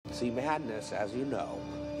See, madness, as you know,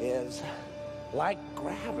 is like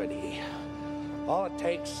gravity. All it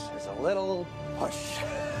takes is a little push.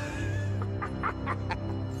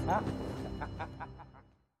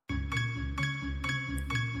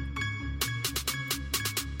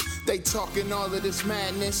 They talking all of this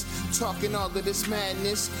madness, talking all of this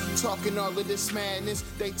madness, talking all of this madness.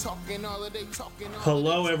 They talking all.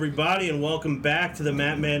 Hello, everybody, and welcome back to the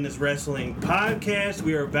Matt Madness Wrestling Podcast.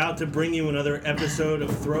 We are about to bring you another episode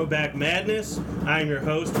of Throwback Madness. I am your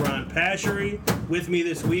host, Ron Pashery. With me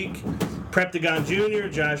this week, Preptagon Jr.,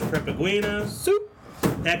 Josh Prepaguina,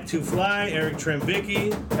 Ek2Fly, Eric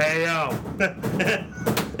Trembicki. Hey, yo.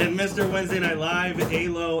 And Mr. Wednesday Night Live,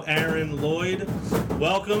 Alo Aaron Lloyd.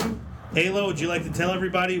 Welcome. Alo, would you like to tell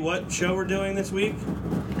everybody what show we're doing this week?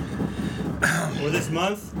 Or this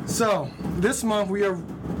month? So, this month we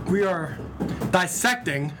are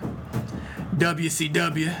dissecting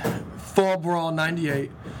WCW Fall Brawl 98,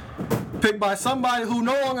 picked by somebody who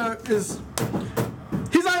no longer is.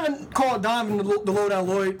 He's not even called Donovan the Lowdown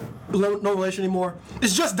Lloyd. No relation anymore.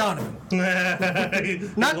 It's just Donovan. He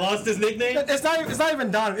lost his nickname? It's not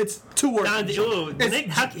even Donovan. It's two words.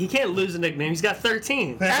 He can't lose a nickname. He's got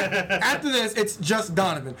 13. After this, it's just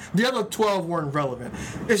Donovan. The other 12 weren't relevant.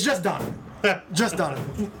 It's just Donovan. Just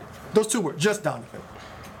Donovan. Those two words, just Donovan.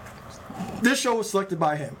 This show was selected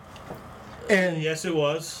by him. And yes, it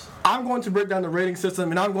was. I'm going to break down the rating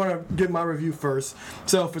system, and I'm going to give my review first.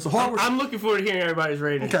 So if it's a horrible I'm looking forward to hearing everybody's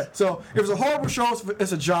ratings. Okay, so if it's a horrible show,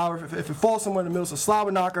 it's a jobber. If it falls somewhere in the middle, it's a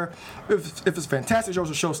slobber knocker. If it's a fantastic show,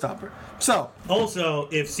 it's a showstopper. So also,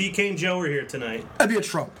 if CK and Joe were here tonight, that'd be a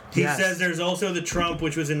Trump. He says there's also the Trump,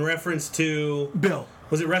 which was in reference to Bill.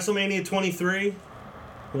 Was it WrestleMania 23,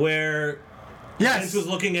 where Vince was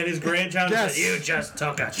looking at his grandchild and said, "You just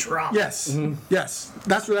took a Trump." Yes, yes,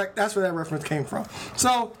 that's where that reference came from.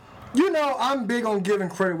 So. You know, I'm big on giving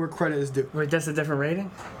credit where credit is due. Wait, that's a different rating?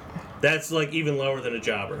 That's like even lower than a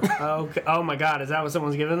jobber. Okay. Oh my God, is that what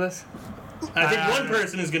someone's giving this? I think one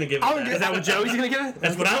person is going to give it that. Is that what Joey's going to give it?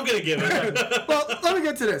 That's what I'm going to give it. Well, let me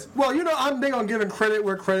get to this. Well, you know, I'm big on giving credit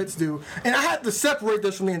where credit's due, and I had to separate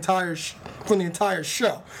this from the entire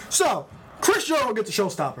show. So, Chris Jericho gets a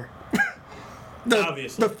showstopper.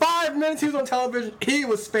 Obviously. The 5 minutes he was on television, he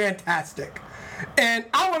was fantastic. And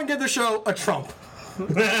I want to give the show a Trump.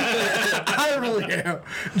 I really am.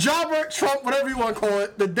 Jobber, Trump, whatever you want to call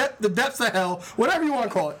it, the depths of hell, whatever you want to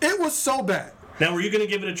call it. It was so bad. Now, were you going to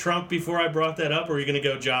give it a Trump before I brought that up, or were you going to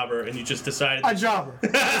go jobber and you just decided? A jobber.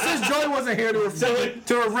 Since Joey wasn't here to ring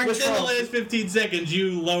Trump. Within the last 15 seconds,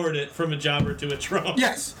 you lowered it from a jobber to a Trump.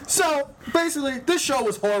 Yes. So, basically, this show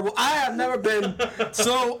was horrible. I have never been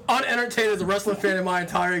so unentertained as a wrestling fan in my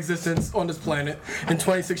entire existence on this planet in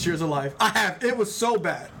 26 years of life. I have. It was so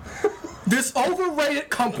bad. This overrated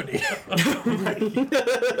company.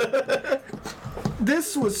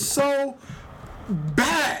 This was so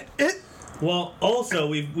bad. Well, also,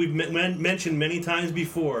 we've mentioned many times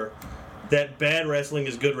before that bad wrestling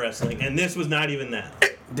is good wrestling, and this was not even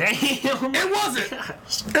that. Damn. It wasn't.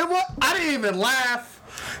 I didn't even laugh.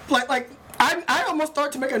 I almost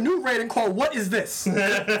started to make a new rating called "What Is This?"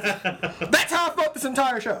 That's how I felt this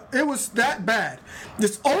entire show. It was that bad.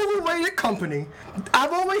 This overrated company.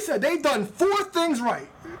 I've always said they've done 4 things right.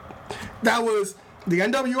 That was the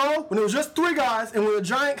NWO when it was just 3 guys, and when the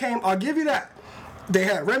Giant came, I'll give you that. They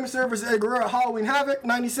had Rey Mysterio versus Eddie Guerrero at Halloween Havoc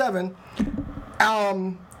 '97,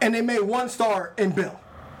 and they made 1 star in Bill.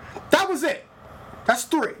 That was it. That's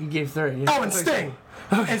 3. You gave 3. Oh, and Sting.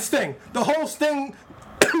 Okay. And Sting. The whole Sting.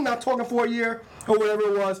 Not talking for a year or whatever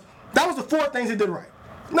it was. That was the 4 things they did right.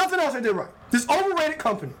 Nothing else they did right. This overrated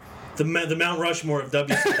company. The Mount Rushmore of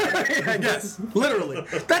WCW. Yes, literally.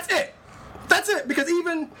 That's it. That's it. Because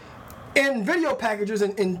even in video packages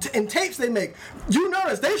and in tapes they make, you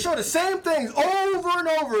notice they show the same things over and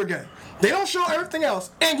over again. They don't show everything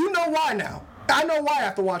else, and you know why now. I know why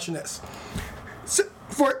after watching this.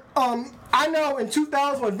 I know in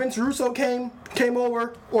 2000 when Vince Russo came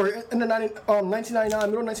over, or in the 1999,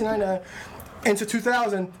 middle 1999, into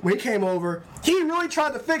 2000 when he came over, he really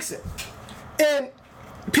tried to fix it, and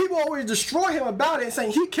people always destroy him about it,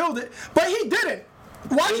 saying he killed it, but he didn't.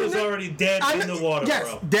 It was already dead in the water, bro.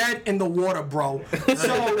 Yes, dead in the water, bro.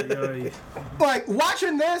 So,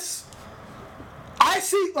 watching this, I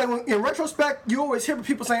see, in retrospect, you always hear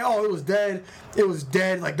people saying, "Oh, it was dead.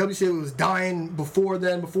 Like WCW was dying before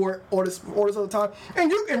all this other time."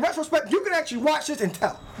 And in retrospect, you can actually watch this and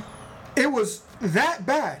tell it was that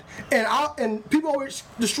bad. And people always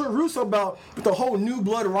destroy Russo about the whole New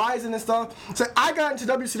Blood rising and stuff. So I got into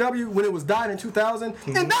WCW when it was dying in 2000,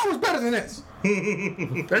 and that was better than this.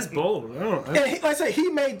 That's bold. And like I said, he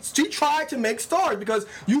tried to make stars because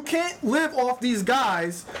you can't live off these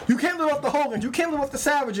guys. You can't live off the Hogans. You can't live off the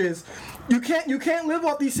Savages. You can't live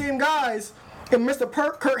off these same guys. And Mr.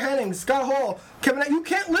 Kurt Hennig, Scott Hall, Kevin, you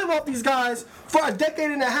can't live off these guys for a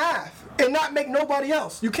decade and a half and not make nobody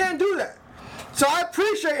else. You can't do that. So I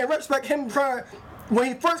appreciate and respect him trying, when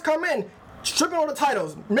he first come in, stripping all the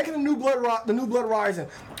titles, making the new blood rising,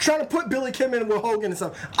 trying to put Billy Kim in with Hogan and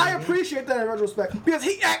stuff. I appreciate that in retrospect because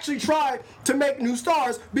he actually tried to make new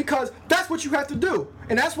stars because that's what you have to do,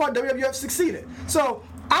 and that's why WWF succeeded. So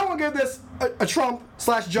I want to give this a Trump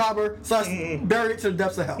 / jobber / bury it to the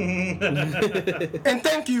depths of hell. And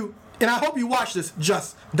thank you, and I hope you watch this,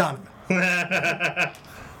 Just Donovan.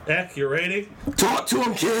 Eck, you ready? Talk to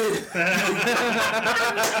him, kid.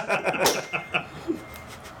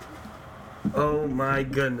 Oh my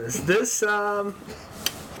goodness. This, I'm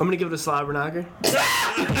gonna give it a slobber knocker.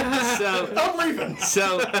 I'm leaving.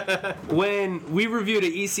 So, when we reviewed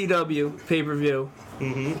an ECW pay-per-view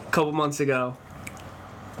a couple months ago,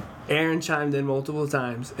 Aaron chimed in multiple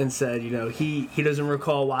times and said, he doesn't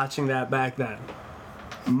recall watching that back then.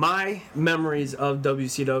 My memories of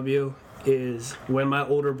WCW is when my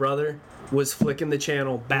older brother was flicking the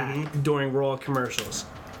channel back during Raw commercials.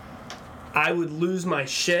 I would lose my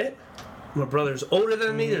shit. My brother's older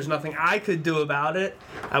than me. There's nothing I could do about it.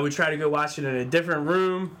 I would try to go watch it in a different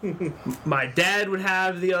room. My dad would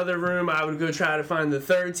have the other room. I would go try to find the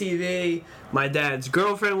third TV. My dad's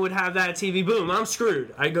girlfriend would have that TV. Boom, I'm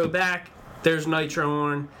screwed. I go back. There's Nitro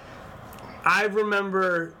on. I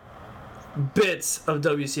remember bits of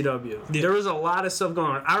WCW. Yeah. There was a lot of stuff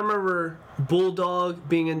going on. I remember Bulldog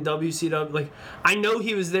being in WCW. Like, I know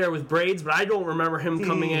he was there with braids, but I don't remember him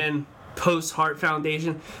coming in post Heart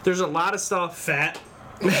Foundation. There's a lot of stuff. Fat.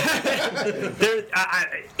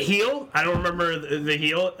 Heel. I don't remember the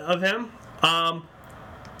heel of him.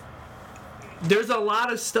 There's a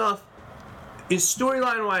lot of stuff.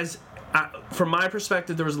 Storyline wise, from my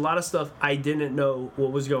perspective, there was a lot of stuff I didn't know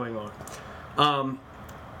what was going on.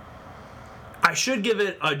 I should give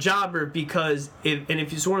it a jobber because if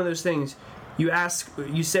it's one of those things, you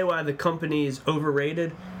say why the company is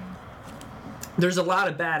overrated. There's a lot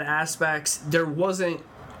of bad aspects. There wasn't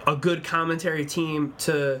a good commentary team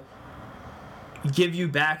to give you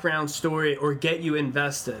background story or get you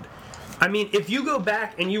invested. I mean, if you go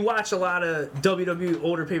back and you watch a lot of WWE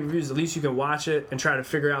older pay-per-views, at least you can watch it and try to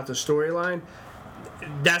figure out the storyline.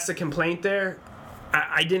 That's the complaint there.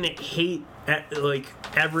 I didn't hate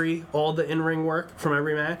all the in-ring work from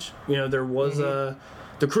every match. There was the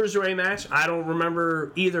Cruiserweight match. I don't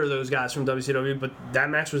remember either of those guys from WCW, but that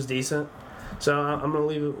match was decent. So I'm going to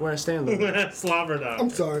leave it where I stand. Slobber dog.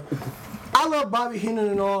 I'm sorry. I love Bobby Heenan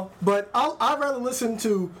and all, but I'd rather listen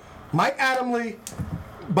to Mike Adamle,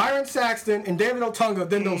 Byron Saxton, and David Otunga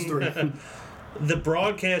than those three. The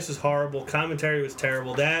broadcast was horrible. Commentary was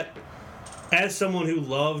terrible. That, as someone who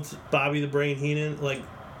loved Bobby the Brain Heenan,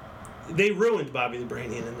 they ruined Bobby the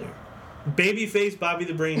Brain Heenan there. Babyface Bobby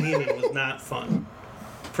the Brain Heenan was not fun.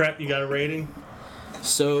 Prep, you got a rating?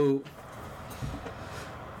 So,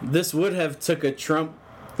 this would have took a Trump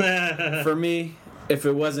for me if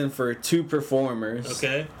it wasn't for two performers.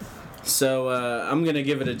 Okay. So, I'm going to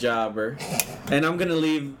give it a jobber. And I'm going to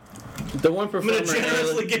leave the one performer. I'm going to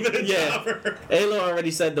generously give it a jobber. Alo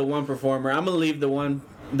already said the one performer. I'm going to leave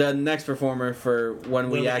the next performer for when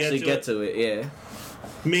we actually get to it. Yeah.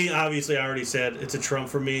 Me, obviously, I already said it's a Trump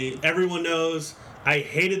for me. Everyone knows I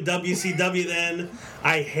hated WCW then.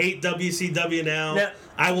 I hate WCW now.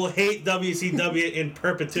 I will hate WCW in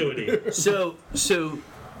perpetuity. So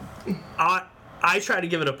I try to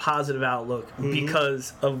give it a positive outlook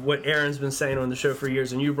because of what Aaron's been saying on the show for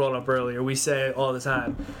years, and you brought up earlier. We say all the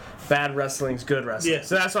time, bad wrestling's good wrestling. Yeah.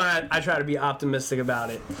 So that's why I try to be optimistic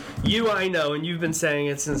about it. I know, and you've been saying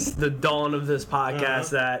it since the dawn of this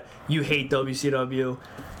podcast that you hate WCW.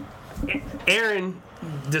 Aaron,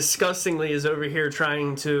 disgustingly, is over here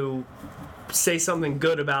trying to say something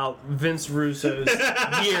good about Vince Russo's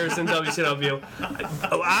years in WCW.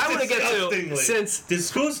 I want to get to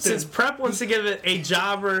since Prep wants to give it a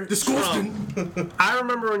jobber. Trump, I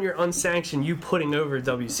remember on your unsanctioned you putting over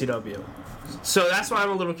WCW. So that's why I'm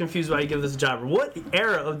a little confused why you give this a jobber. What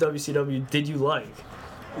era of WCW did you like?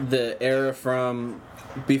 The era from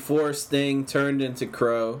before Sting turned into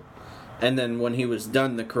Crow, and then when he was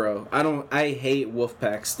done the Crow. I hate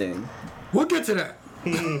Wolfpack Sting. We'll get to that.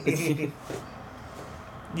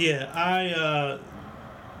 Yeah,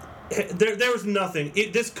 there was nothing.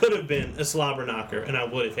 This could have been a slobber knocker, and I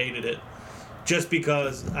would have hated it, just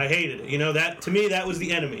because I hated it. That to me that was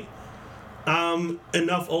the enemy. I'm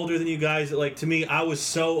enough older than you guys that, like, to me, I was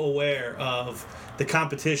so aware of the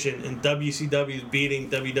competition and WCW beating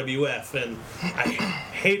WWF, and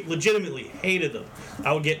I legitimately hated them.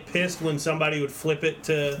 I would get pissed when somebody would flip it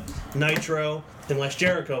to Nitro unless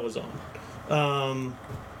Jericho was on.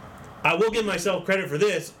 I will give myself credit for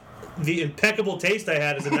this. The impeccable taste I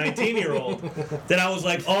had as a 19-year-old, that I was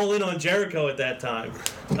like all in on Jericho at that time.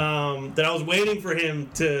 That I was waiting for him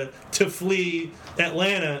to flee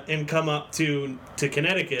Atlanta and come up to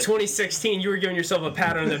Connecticut. 2016, you were giving yourself a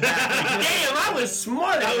pat on the back. Like, damn, I was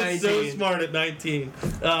smart at 19. I was so smart at 19.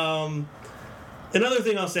 Another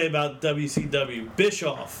thing I'll say about WCW,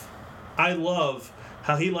 Bischoff. I love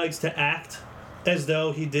how he likes to act as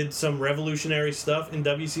though he did some revolutionary stuff in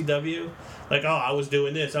WCW. Like, oh, I was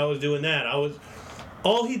doing this, I was doing that.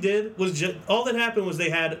 All he did was all that happened was they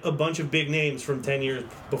had a bunch of big names from 10 years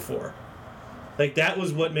before. Like, that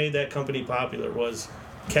was what made that company popular, was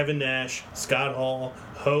Kevin Nash, Scott Hall,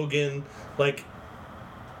 Hogan, like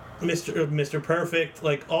Mr. Perfect,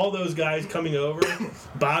 like all those guys coming over,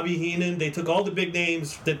 Bobby Heenan. They took all the big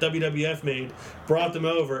names that WWF made, brought them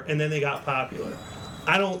over, and then they got popular.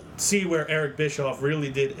 I don't see where Eric Bischoff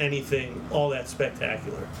really did anything all that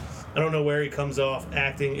spectacular. I don't know where he comes off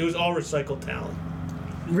acting. It was all recycled talent.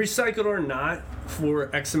 Recycled or not,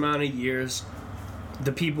 for X amount of years,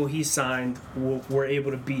 the people he signed were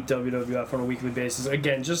able to beat WWF on a weekly basis.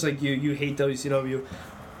 Again, just like you hate WCW.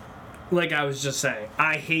 Like I was just saying,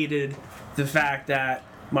 I hated the fact that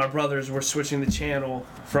my brothers were switching the channel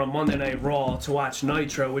from Monday Night Raw to watch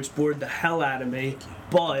Nitro, which bored the hell out of me.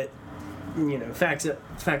 But, you know, facts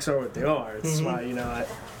are what they are. It's why, you know,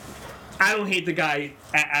 I don't hate the guy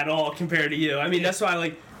at all compared to you. I mean, that's why,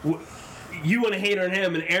 like, you want to hate on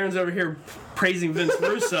him, and Aaron's over here praising Vince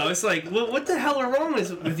Russo. It's like, what the hell are wrong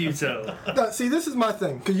with you two? See, this is my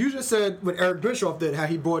thing, because you just said what Eric Bischoff did, how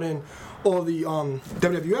he brought in all the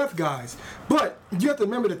WWF guys. But you have to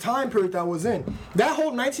remember the time period that was in. That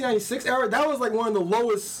whole 1996 era, that was like one of the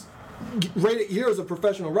lowest rated years of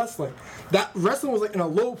professional wrestling. That wrestling was like in a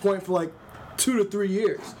low point for like 2 to 3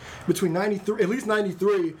 years, between 93, at least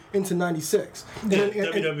 93 into 96. Yeah,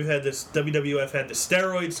 WWF had the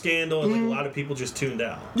steroid scandal, and like a lot of people just tuned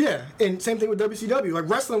out. Yeah, and same thing with WCW. Like,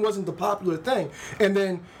 wrestling wasn't the popular thing, and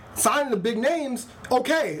then signing the big names.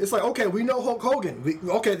 Okay, it's like, okay, we know Hulk Hogan. The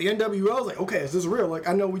NWO is like, okay, is this real? Like,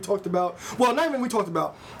 I know we talked about. Well, not even we talked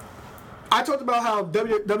about. I talked about how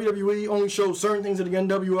WWE only shows certain things at the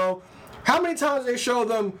NWO. How many times they show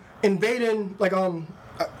them invading, like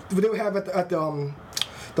they would have at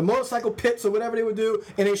the motorcycle pits or whatever they would do,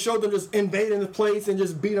 and they showed them just invading the place and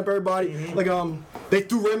just beating up everybody. Like they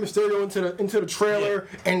threw Rey Mysterio into the trailer,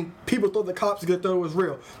 and people thought the cops thought it was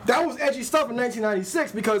real. That was edgy stuff in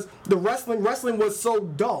 1996 because the wrestling was so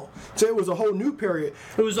dull. So it was a whole new period.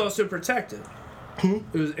 It was also protected.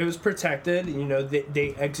 It was protected. You know,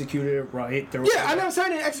 they executed it right. I never said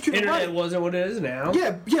they executed it right. Internet wasn't what it is now.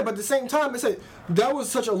 Yeah, but at the same time, I said that was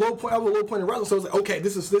such a low point. That was a low point in wrestling. So it's like, okay,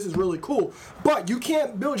 this is really cool. But you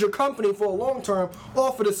can't build your company for a long term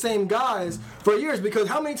off of the same guys for years, because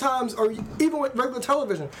how many times, or even with regular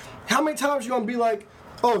television, how many times you gonna be like,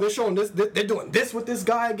 oh, they're showing this, they're doing this with this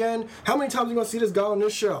guy again. How many times are you gonna see this guy on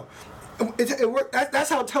this show?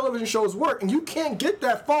 That's how television shows work, and you can't get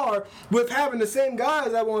that far with having the same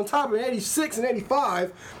guys that were on top in 86 and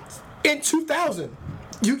 85 in 2000.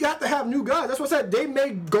 You got to have new guys. That's what I said. They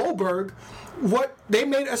made Goldberg they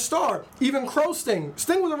made a star. Even Crow Sting.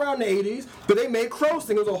 Sting was around the 80s, but they made Crow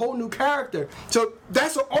Sting. It was a whole new character. So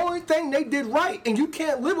that's the only thing they did right, and you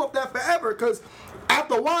can't live off that forever, because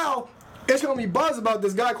after a while, it's going to be buzz about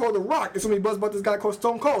this guy called The Rock. It's going to be buzz about this guy called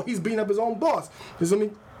Stone Cold. He's beating up his own boss. There's going to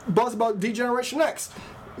be buzz about D-Generation X.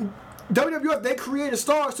 WWF, they created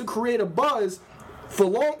stars to create a buzz for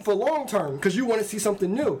long term, because you want to see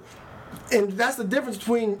something new. And that's the difference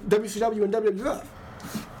between WCW and WWF.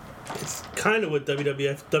 It's kind of what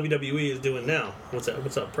WWE is doing now. What's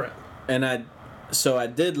up, Pratt? And I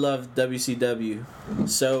did love WCW.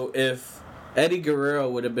 So if Eddie Guerrero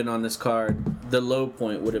would have been on this card, the low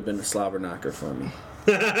point would have been a slobber knocker for me.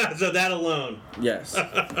 So that alone. Yes.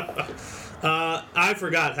 I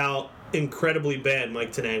forgot how incredibly bad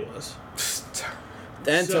Mike Tenay was.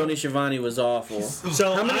 And Tony Schiavone was awful.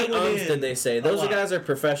 So how many ums did they say? Those guys are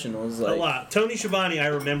professionals. Like. A lot. Tony Schiavone, I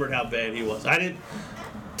remembered how bad he was.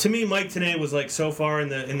 To me, Mike Tenay was like so far in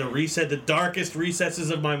the reset, the darkest recesses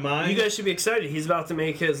of my mind. You guys should be excited. He's about to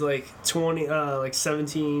make his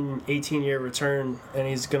 17, 18 year return, and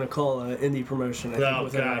he's gonna call an indie promotion. I think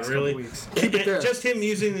within the next couple weeks. Keep it there. Just him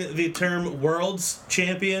using the term "World's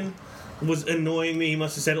Champion" was annoying me. He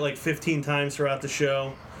must have said it like 15 times throughout the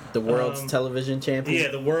show. The world's television champion. Yeah,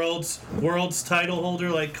 the world's title holder.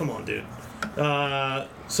 Like, come on, dude.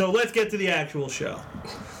 So let's get to the actual show.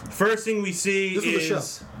 First thing we see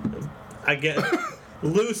is I get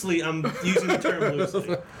loosely. I'm using the term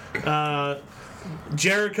loosely.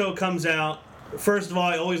 Jericho comes out. First of all,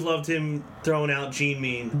 I always loved him throwing out Gene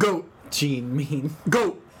Mean. Goat. Gene Mean.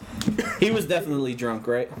 Goat. He was definitely drunk,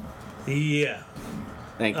 right? Yeah.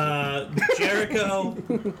 Thank you. Jericho,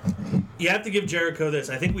 you have to give Jericho this.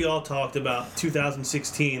 I think we all talked about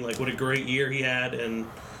 2016, like what a great year he had, and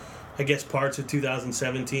I guess parts of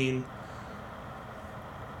 2017.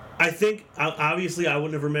 I think, obviously, I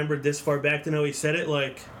wouldn't have remembered this far back to know he said it.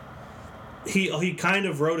 Like, he kind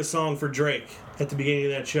of wrote a song for Drake at the beginning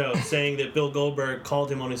of that show, saying that Bill Goldberg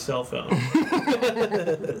called him on his cell phone.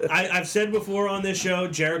 I've said before on this show,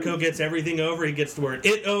 Jericho gets everything over. He gets the word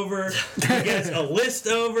 "it" over. He gets a list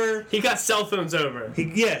over. He got cell phones over. We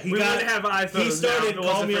wouldn't have iPhones. He started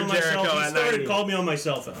calling me on my cell phone. He started calling me on my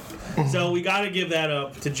cell phone. So we got to give that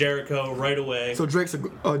up to Jericho right away. So Drake's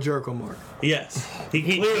a Jericho mark. Yes,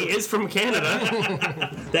 He is from Canada.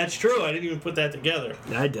 that's true. I didn't even put that together.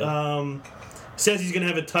 I did. Says he's going to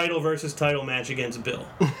have a title versus title match against Bill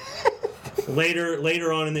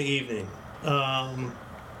later on in the evening.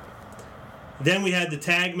 Then we had the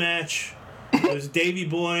tag match. It was Davey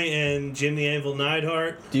Boy and Jim the Anvil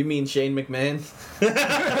Neidhart. Do you mean Shane McMahon?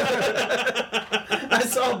 I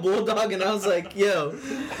saw Bulldog and I was like, yo,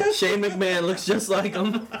 Shane McMahon looks just like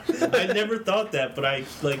him. I never thought that, but I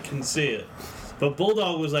can see it. But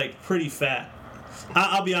Bulldog was pretty fat.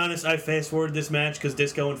 I'll be honest, I fast-forwarded this match because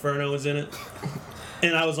Disco Inferno was in it.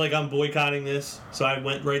 And I was like, I'm boycotting this. So I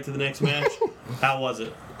went right to the next match. How was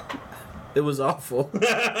it? It was awful.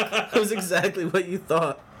 It was exactly what you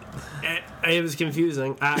thought. It was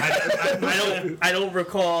confusing. I don't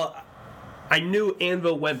recall. I knew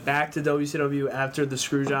Anvil went back to WCW after the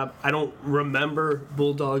screw job. I don't remember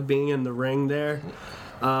Bulldog being in the ring there.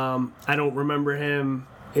 I don't remember him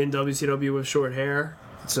in WCW with short hair.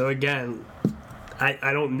 So again,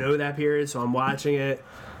 I don't know that period, so I'm watching it.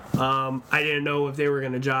 I didn't know if they were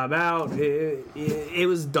going to job out. It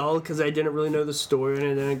was dull because I didn't really know the story and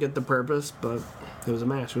I didn't get the purpose, but it was a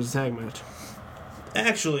match. It was a tag match.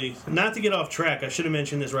 Actually, not to get off track, I should have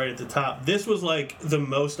mentioned this right at the top. This was the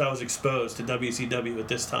most I was exposed to WCW at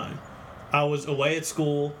this time. I was away at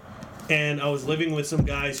school, and I was living with some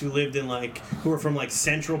guys who lived in who were from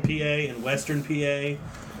Central PA and Western PA.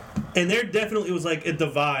 And there definitely was a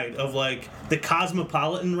divide of the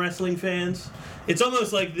cosmopolitan wrestling fans. It's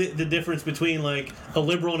almost like the difference between a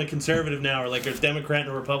liberal and a conservative now, or a Democrat and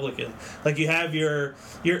a Republican. You have your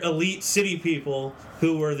elite city people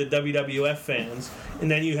who were the WWF fans, and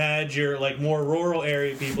then you had your more rural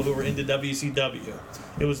area people who were into WCW.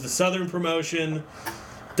 It was the Southern promotion.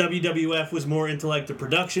 WWF was more into the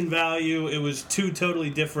production value. It was two totally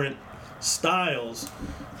different styles,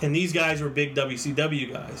 and these guys were big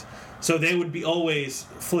WCW guys. So they would be always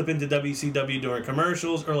flipping to WCW during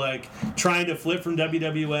commercials or trying to flip from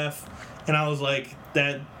WWF. And I was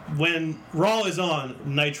that when Raw is on,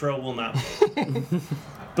 Nitro will not.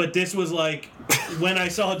 But this was when I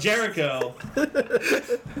saw Jericho,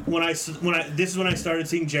 this is when I started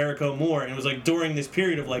seeing Jericho more. And it was during this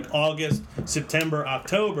period of August, September,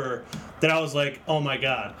 October that I was oh my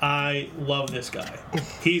God, I love this guy.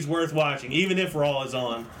 He's worth watching. Even if Raw is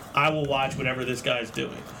on, I will watch whatever this guy's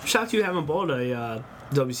doing. Shocked you haven't bought a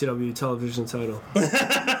WCW television title.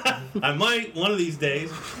 I might one of these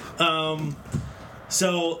days.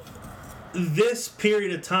 So this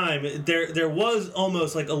period of time, there was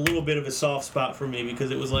almost a little bit of a soft spot for me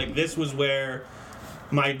because it was this was where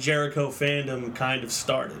my Jericho fandom kind of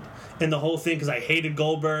started. And the whole thing, because I hated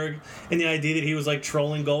Goldberg, and the idea that he was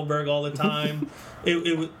trolling Goldberg all the time.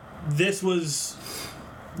 This was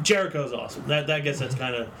Jericho's awesome. I guess that's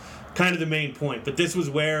kind of the main point. But this was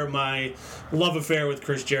where my love affair with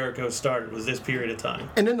Chris Jericho started, was this period of time.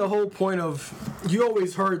 And then the whole point of, you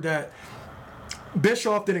always heard that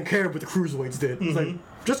Bischoff didn't care what the Cruiserweights did. Mm-hmm.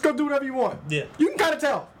 It's just go do whatever you want. Yeah. You can kind of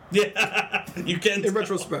tell. Yeah, you can in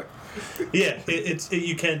retrospect. Yeah,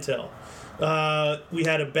 you can tell. We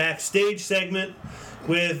had a backstage segment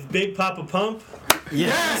with Big Papa Pump.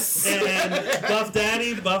 Yes! And Buff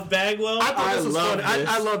Daddy, Buff Bagwell. I thought this was funny.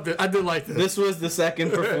 I loved it. I did like this. This was the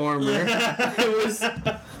second performer. It was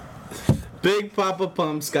Big Papa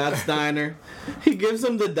Pump, Scott Steiner. He gives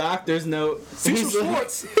him the doctor's note. Cecil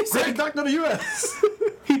Schwartz, great doctor of the U.S.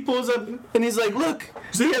 He pulls up and he's like, look,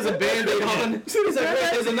 he has a Band-Aid on. He's like,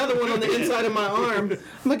 wait, there's another one on the inside of my arm.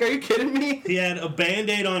 I'm like, are you kidding me? He had a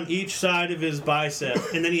Band-Aid on each side of his bicep,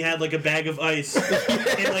 and then he had a bag of ice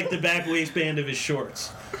in the back waistband of his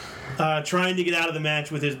shorts. trying to get out of the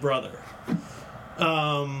match with his brother.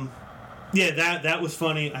 Yeah, that was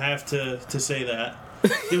funny. I have to say that.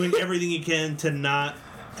 Doing everything he can to not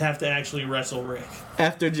have to actually wrestle Rick.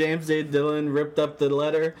 After James J. Dillon ripped up the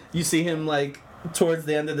letter, you see him like towards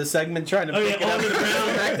the end of the segment trying to pick it up on the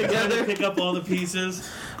ground, back together. Pick up all the pieces.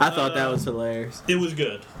 I thought that was hilarious. It was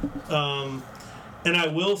good. And I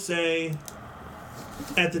will say,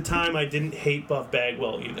 at the time, I didn't hate Buff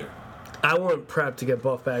Bagwell either. I want Prep to get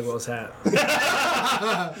Buff Bagwell's hat.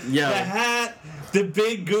 Yeah. The hat, the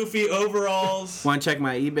big goofy overalls. Want to check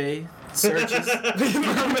my eBay searches?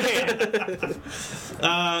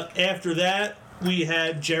 After that, we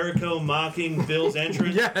had Jericho mocking Bill's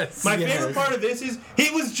entrance. Yes. My favorite part of this is he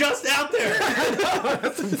was just out there.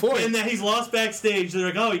 That's the point. And that he's lost backstage. They're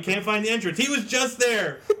like, oh, he can't find the entrance. He was just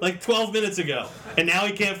there like 12 minutes ago. And now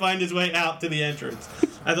he can't find his way out to the entrance.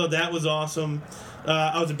 I thought that was awesome.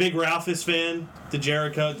 I was a big Ralphus fan, the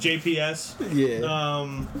Jericho, JPS. Yeah.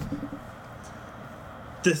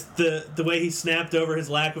 The way he snapped over his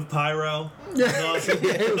lack of pyro was awesome.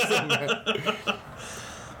 It was so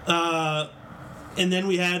bad. And then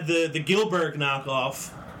we had the Gilbert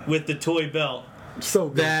knockoff with the toy belt. So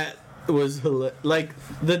good. That was hilarious. Like,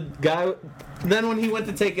 the guy... Then when he went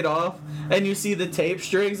to take it off, and you see the tape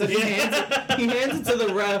strings, and he hands it to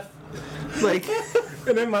the ref. Like...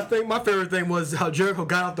 And then my favorite thing was how Jericho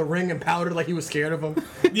got out the ring and pouted like he was scared of him.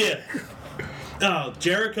 Yeah. Oh,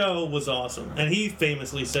 Jericho was awesome. And he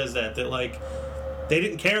famously says that like, they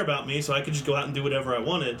didn't care about me, so I could just go out and do whatever I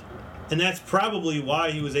wanted. And that's probably why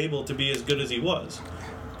he was able to be as good as he was.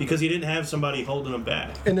 Because he didn't have somebody holding him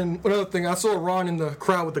back. And then another thing, I saw Ron in the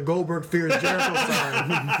crowd with the Goldberg Fears Jericho sign.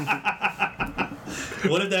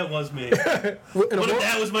 What if that was me? What if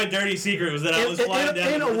that was my dirty secret? Was that I was flying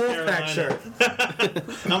down to North Wolfpack Carolina? shirt.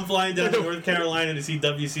 I'm flying down to North Carolina to see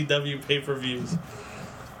WCW pay-per-views.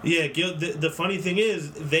 Yeah, the funny thing is,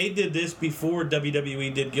 they did this before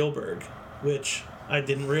WWE did Gilbert, which I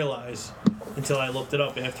didn't realize until I looked it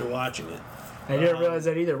up after watching it. I didn't realize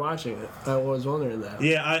that either watching it. I was wondering that.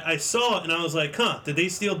 Yeah, I saw it and I was like, huh, did they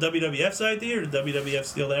steal WWF's idea or did WWF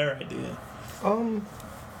steal their idea? You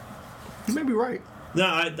may be right. No,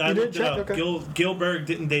 I looked it up. Okay. Gilbert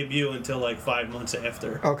didn't debut until like 5 months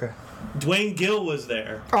after. Okay. Dwayne Gill was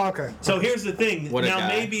there. Oh, okay. So here's the thing. What a now guy.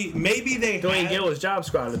 maybe they Dwayne had, Gill was Job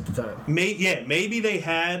Squad at the time. maybe they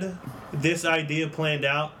had this idea planned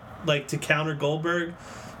out like to counter Goldberg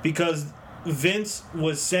because Vince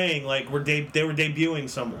was saying like they were debuting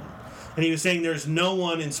someone. And he was saying there's no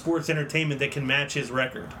one in sports entertainment that can match his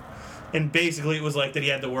record. And basically it was like that he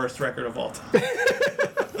had the worst record of all time.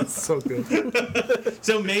 That's so good.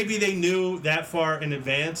 So maybe they knew that far in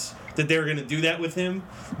advance that they were going to do that with him,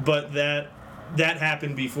 but that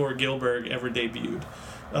happened before Gilbert ever debuted.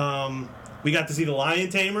 We got to see the Lion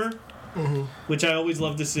Tamer, which I always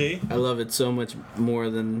love to see. I love it so much more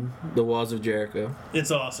than the Walls of Jericho. It's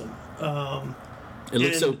awesome. It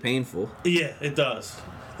looks so and- painful. Yeah, it does.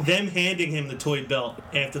 Them handing him the toy belt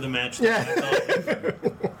after the match. Yeah.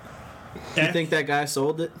 You think that guy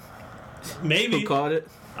sold it? Maybe. Who caught it?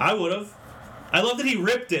 I would have. I love that he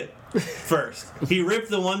ripped it first. He ripped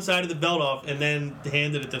the one side of the belt off and then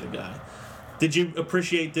handed it to the guy. Did you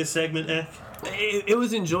appreciate this segment, Ek? It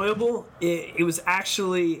was enjoyable. It was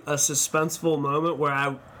actually a suspenseful moment where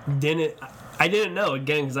I didn't know,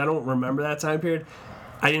 again, because I don't remember that time period.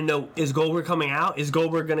 I didn't know, is Goldberg coming out? Is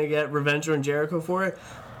Goldberg going to get revenge on Jericho for it?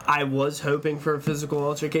 I was hoping for a physical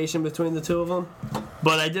altercation between the two of them.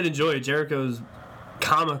 But I did enjoy it. Jericho's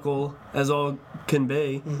comical as all can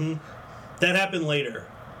be. Mm-hmm. That happened later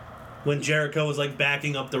when Jericho was like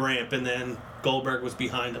backing up the ramp and then Goldberg was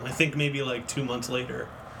behind him. I think maybe like 2 months later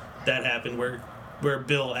that happened where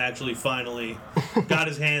Bill actually finally got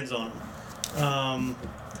his hands on him.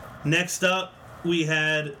 Next up, we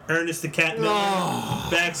had Ernest the Cat Miller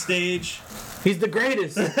backstage. He's the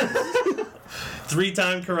greatest.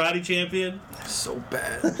 3-time karate champion. So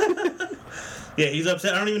bad. Yeah, he's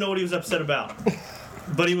upset. I don't even know what he was upset about.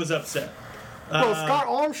 But he was upset. Well, Scott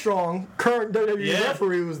Armstrong, current WWE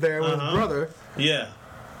referee, was there with his brother. Yeah.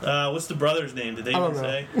 What's the brother's name? Did they even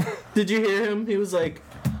say? Did you hear him? He was like,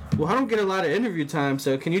 well, I don't get a lot of interview time,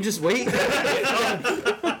 so can you just wait?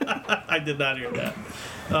 I did not hear that.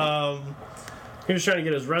 He was trying to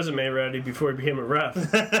get his resume ready before he became a ref.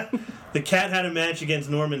 The Cat had a match against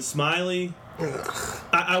Norman Smiley.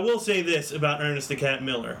 I will say this about Ernest the Cat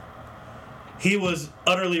Miller. He was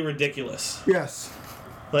utterly ridiculous. Yes.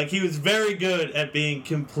 Like, he was very good at being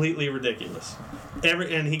completely ridiculous.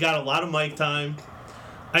 And he got a lot of mic time.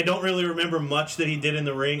 I don't really remember much that he did in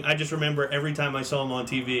the ring. I just remember every time I saw him on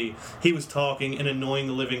TV, he was talking and annoying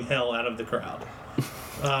the living hell out of the crowd.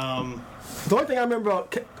 The only thing I remember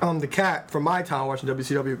about the Cat from my time watching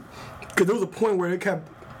WCW, because there was a point where it kept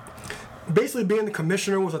basically being the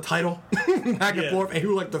commissioner was a title back and forth, and he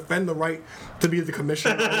would like defend the right to be the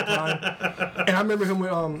commissioner all the time. And I remember him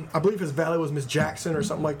with I believe his valet was Miss Jackson or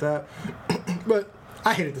something like that. But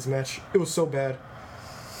I hated this match. It was so bad.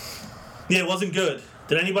 Yeah, it wasn't good.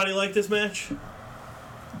 Did anybody like this match?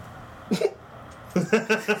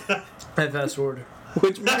 I fast forward.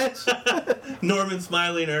 Which match? Norman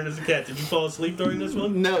Smiley and Ernest the Cat. Did you fall asleep during this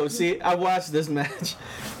one? No, see, I watched this match.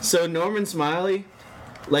 So Norman Smiley,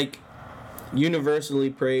 like, universally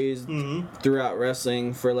praised throughout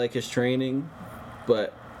wrestling for like his training,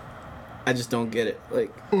 but I just don't get it.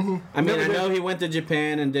 Like, I mean, I know he went to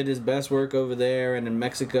Japan and did his best work over there, and in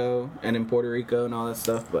Mexico and in Puerto Rico and all that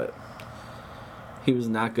stuff, but he was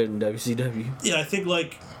not good in WCW. Yeah, I think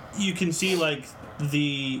like you can see like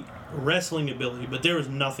the wrestling ability, but there was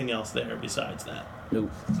nothing else there besides that.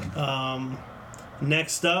 Nope.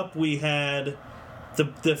 Next up, we had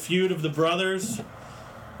the feud of the brothers,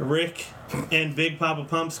 Rick and Big Papa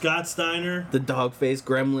Pump Scott Steiner. The dog-faced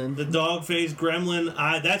gremlin. The dog-faced gremlin.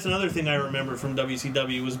 That's another thing I remember from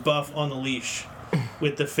WCW was Buff on the leash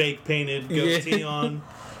with the fake painted goatee on.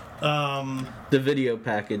 The video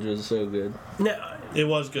package was so good. Now, It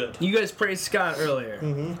was good. you guys praised Scott earlier.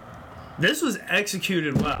 This was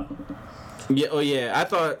executed well. Yeah. Oh yeah. I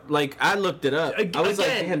thought, like, I looked it up. I was like,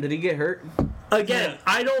 Again. damn, did he get hurt? Again, Yeah.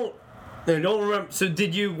 I don't remember. So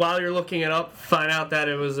did you, while you're looking it up, find out that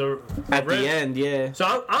it was a At rip? the end, yeah.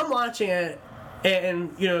 So I'm watching it,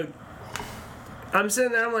 and you know, I'm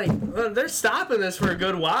sitting there. I'm like, well, they're stopping this for a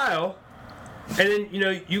good while, and then you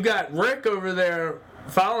know, you got Rick over there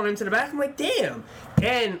following him to the back. I'm like, damn.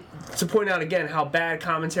 And to point out again how bad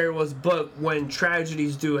commentary was, but when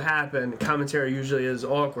tragedies do happen, commentary usually is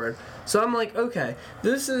awkward. So I'm like, okay,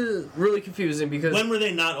 this is really confusing because. When were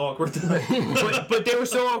they not awkward? but they were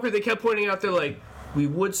so awkward. They kept pointing out, they're like, we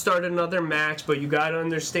would start another match, but you got to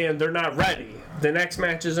understand they're not ready. The next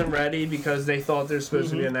match isn't ready because they thought there's supposed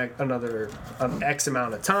to be another X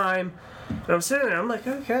amount of time. And I'm sitting there, I'm like,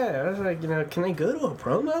 okay. I was like, you know, can they go to a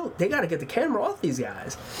promo? They got to get the camera off these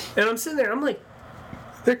guys. And I'm sitting there, I'm like,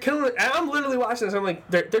 they're killing it. And I'm literally watching this. I'm like,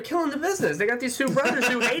 they're killing the business. They got these two brothers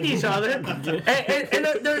who hate each other. And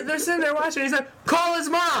they're sitting there watching. He's like, call his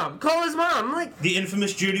mom. Call his mom. I'm like, The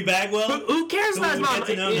infamous Judy Bagwell. who cares Who about his we mom? get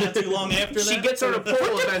to know not too long after She that. gets her to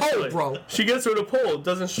pole eventually. bro. She gets her to pole.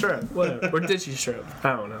 Doesn't strip. Whatever. Or did she strip?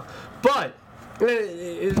 I don't know. But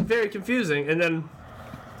it's very confusing. And then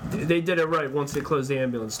they did it right once they closed the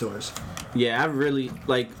ambulance doors. Yeah, I really,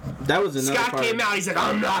 like, that was another Scott part. came out. He's like,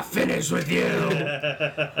 I'm not finished with you.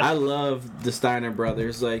 I love the Steiner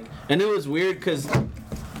brothers, like, and it was weird because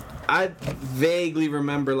I vaguely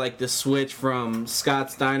remember like the switch from Scott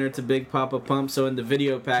Steiner to Big Papa Pump. So in the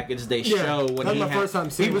video package they show when that was he my first time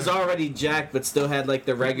seeing he was that. already jacked but still had like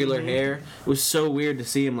the regular hair. It was so weird to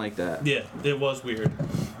see him like that. Yeah, it was weird.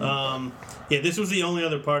 Yeah, this was the only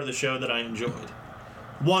other part of the show that I enjoyed.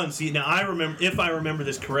 One, see, now I remember, if I remember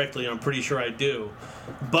this correctly, I'm pretty sure I do,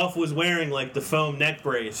 Buff was wearing like the foam neck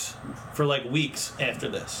brace for like weeks after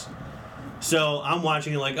this. So I'm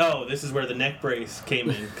watching it like, oh, this is where the neck brace came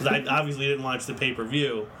in, because I obviously didn't watch the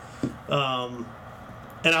pay-per-view. And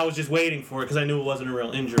I was just waiting for it because I knew it wasn't a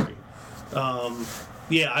real injury.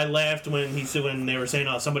 Yeah, I laughed when they were saying,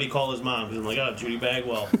 oh, somebody call his mom, because I'm like, oh, Judy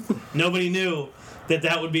Bagwell. Nobody knew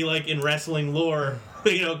that would be like in wrestling lore,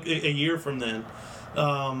 you know, a year from then.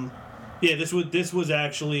 Yeah, this was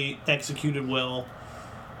actually executed well.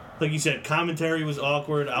 Like you said, commentary was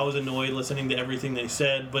awkward. I was annoyed listening to everything they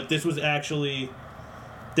said, but this was actually,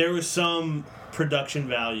 there was some production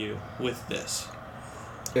value with this.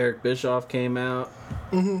 Eric Bischoff came out.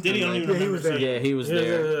 Did he? I don't even Yeah, he remember was there. seeing Yeah, it. he was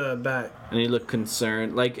there, Yeah, back. and he looked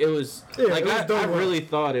concerned. Like it was, Yeah, like it was I done well. really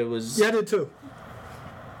thought it was. Yeah, I did too.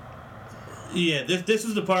 Yeah, this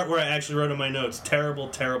is the part where I actually wrote in my notes, terrible,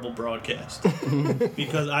 terrible broadcast.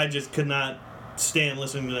 Because I just could not stand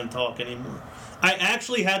listening to them talk anymore. I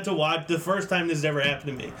actually had to watch, the first time this has ever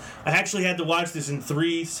happened to me, I actually had to watch this in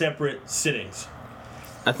 3 separate sittings.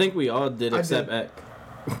 I think we all did I except did.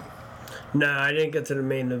 Eck. No, I didn't get to the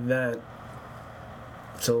main event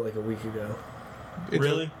until like a week ago.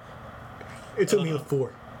 Really? It took me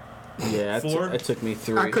 4. Yeah, Four? it took me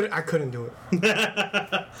 3. I couldn't do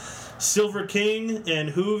it. Silver King and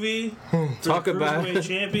Hoovy for Talk the about- Cruiserweight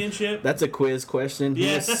Championship. That's a quiz question. He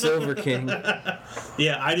was Yeah. Silver King.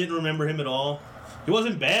 Yeah, I didn't remember him at all. He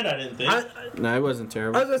wasn't bad, I didn't think. No, it wasn't I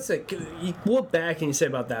terrible. was gonna say, what bad can you say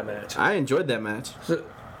about that match? I enjoyed that match. So,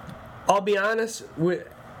 I'll be honest, with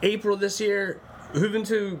April this year,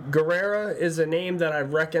 Juventud Guerrera is a name that I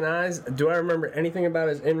recognize. Do I remember anything about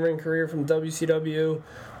his in-ring career from WCW?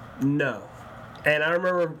 No. And I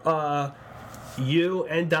remember you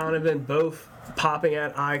and Donovan both popping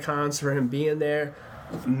at icons for him being there.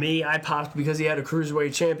 Me, I popped because he had a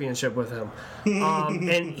Cruiserweight Championship with him.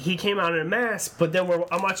 And he came out in a mask, but then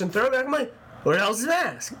I'm watching Throwback, I'm like, where the hell's his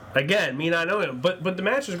mask? Again, me not knowing him. But the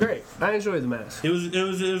match was great. I enjoyed the mask. It was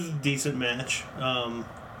a decent match.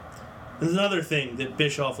 There's another thing that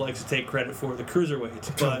Bischoff likes to take credit for, the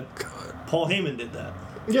Cruiserweights, but Paul Heyman did that.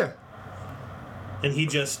 Yeah. And he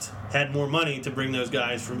just had more money to bring those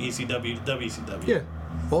guys from ECW to WCW. Yeah.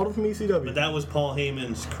 All them from ECW. But that was Paul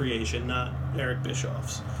Heyman's creation, not Eric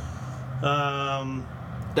Bischoff's.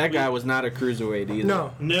 That guy was not a cruiserweight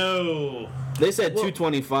either. No. They said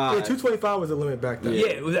 225. Yeah, 225 was the limit back then.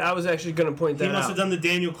 Yeah, I was actually going to point that out. He must have done the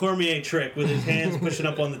Daniel Cormier trick with his hands pushing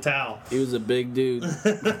up on the towel. He was a big dude.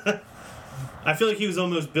 I feel like he was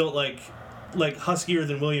almost built like huskier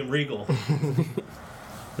than William Regal.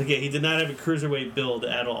 He did not have a cruiserweight build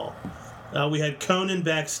at all. We had Conan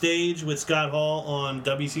backstage with Scott Hall on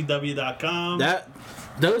WCW.com.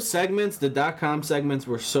 Those segments, the .com segments,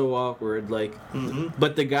 were so awkward.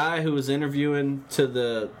 But the guy who was interviewing to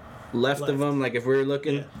the left of him, if we were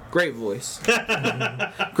looking, great voice.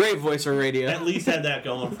 Great voice for radio. At least had that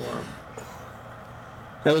going for him.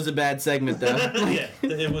 That was a bad segment, though. Yeah,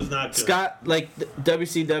 it was not good. Scott,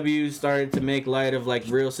 WCW started to make light of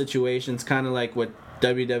real situations, kind of like what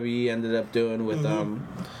WWE ended up doing with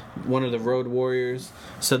one of the Road Warriors.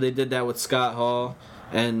 So they did that with Scott Hall,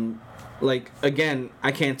 and again,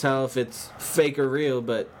 I can't tell if it's fake or real,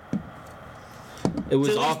 but it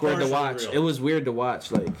was awkward to watch. Real. It was weird to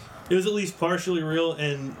watch. It was at least partially real,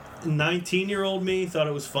 and 19-year-old me thought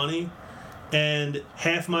it was funny, and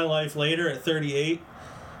half my life later, at 38,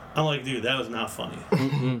 I'm like, dude, that was not funny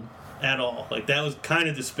at all. That was kind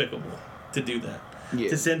of despicable to do that. Yeah.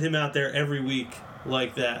 To send him out there every week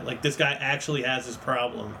like that. This guy actually has this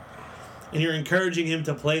problem. And you're encouraging him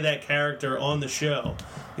to play that character on the show.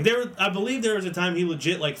 I believe there was a time he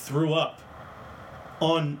legit threw up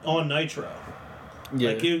on Nitro. Yeah.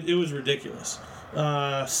 It was ridiculous.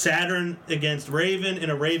 Saturn against Raven in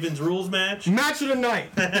a Raven's Rules match. Match of the night.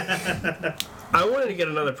 I wanted to get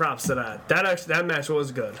another props to that. That match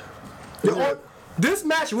was good. This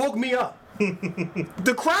match woke me up.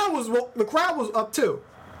 The crowd was up too.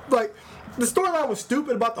 The storyline was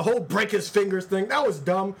stupid about the whole break his fingers thing. That was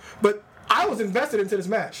dumb. But I was invested into this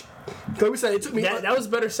match. Like we said, it took me. That was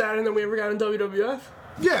better Saturn than we ever got in WWF.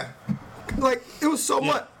 Yeah, it was so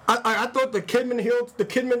much. I thought the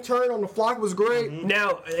Kidman turn on the Flock was great. Mm-hmm.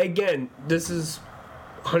 Now, again, this is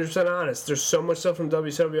 100% honest. There's so much stuff from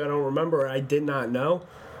WCW I don't remember. I did not know.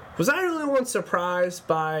 Was I really once surprised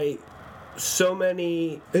by so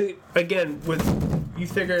many? Again, you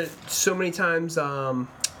figure so many times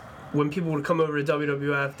when people would come over to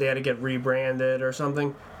WWF, they had to get rebranded or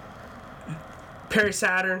something. Perry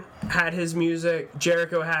Saturn had his music.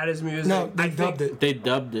 Jericho had his music. No, they dubbed it. They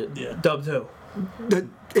dubbed it. Yeah. Dubbed who?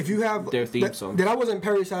 If you have their theme song. That wasn't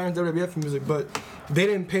Perry Saturn's WWF music, but they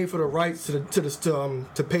didn't pay for the rights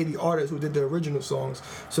to pay the artists who did the original songs,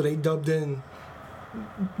 so they dubbed in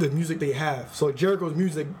the music they have. So Jericho's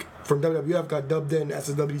music from WWF got dubbed in as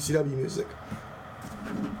the WCW music.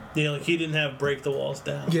 Yeah, he didn't have Break the Walls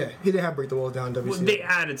Down. Yeah, he didn't have Break the Walls Down in WCW. Well, they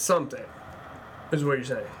added something. Is what you're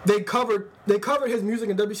saying. They covered his music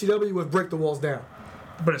in WCW with Break the Walls Down.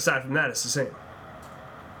 But aside from that, it's the same.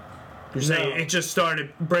 You're saying it just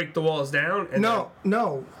started Break the Walls Down? And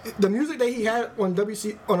No. The music that he had on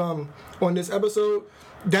on this episode,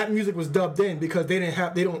 that music was dubbed in because they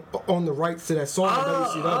don't own the rights to that song in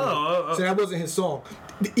WCW. So that wasn't his song.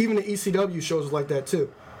 Even the ECW shows was like that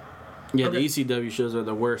too. Yeah, the ECW shows are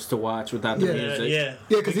the worst to watch without the music. Yeah,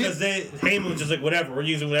 because Heyman was just whatever, we're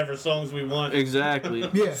using whatever songs we want. Exactly.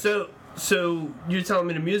 Yeah. So you're telling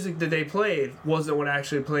me the music that they played wasn't what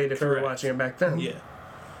actually played if you were watching it back then? Yeah.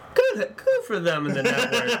 Good for them in the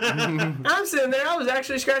network. I'm sitting there, I was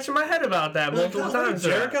actually scratching my head about that multiple times.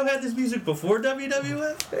 Jericho had this music before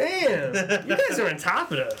WWF? Damn, you guys are on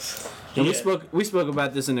top of this. And we spoke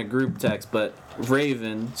about this in a group text, but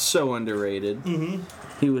Raven, so underrated. Mm-hmm.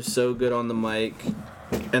 He was so good on the mic.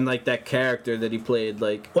 And that character that he played,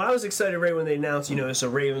 Well, I was excited right when they announced, it's a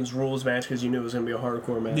Ravens Rules match because you knew it was going to be a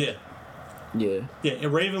hardcore match. Yeah. Yeah. Yeah,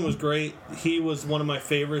 and Raven was great. He was one of my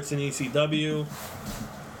favorites in ECW.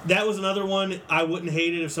 That was another one. I wouldn't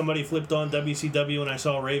hate it if somebody flipped on WCW and I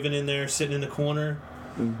saw Raven in there sitting in the corner.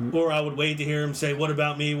 Mm-hmm. Or I would wait to hear him say, "What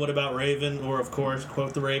about me? What about Raven?" Or, of course,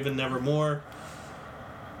 quote the Raven, "Nevermore."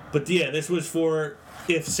 But, yeah, this was for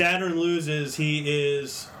if Saturn loses, he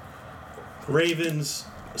is Raven's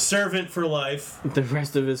servant for life. The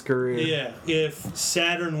rest of his career. Yeah, if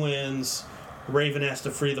Saturn wins, Raven has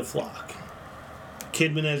to free the flock.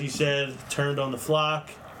 Kidman, as you said, turned on the flock.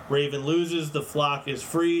 Raven loses, the flock is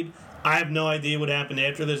freed. I have no idea what happened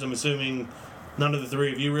after this. I'm assuming none of the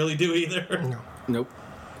three of you really do either. No. Nope.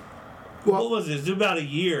 What was it? It was about a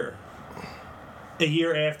year. A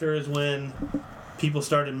year after is when people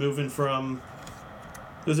started moving from...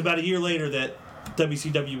 It was about a year later that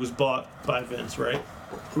WCW was bought by Vince, right?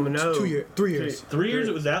 No. 2 years. 3 years. 3 years?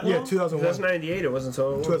 It was that long? Yeah, 2001. 1998. It wasn't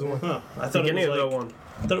so. 2001. Huh. I thought Beginning it was of like... 01.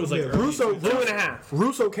 I thought it was like Yeah, early Russo, 2.5.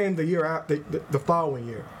 Russo came the year out, the following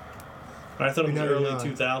year. I thought it was In early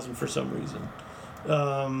 99. 2000 for some reason.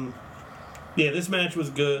 Yeah, this match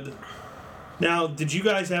was good. Now, did you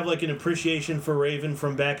guys have like an appreciation for Raven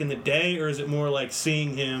from back in the day, or is it more like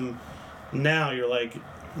seeing him now? You're like,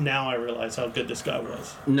 now I realize how good this guy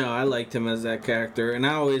was. No, I liked him as that character, and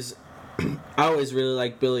I always really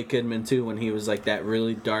liked Billy Kidman too when he was like that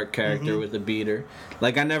really dark character with a beater.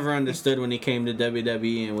 Like I never understood when he came to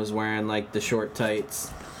WWE and was wearing like the short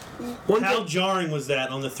tights. How jarring was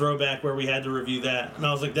that on the throwback where we had to review that? And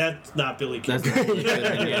I was like, that's not Billy That's Kidman. not Billy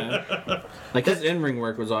Kidman, yeah. Like his in-ring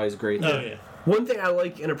work was always great. Oh yeah. One thing I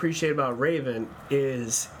like and appreciate about Raven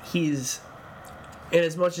is he's, and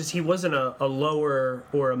as much as he wasn't a lower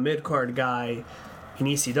or a mid-card guy in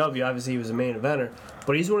ECW, obviously he was a main eventer,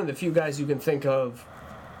 but he's one of the few guys you can think of,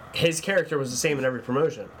 his character was the same in every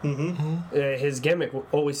promotion. His gimmick will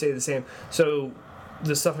always stay the same. So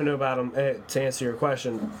the stuff I know about him, to answer your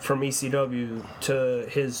question, from ECW to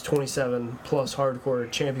his 27-plus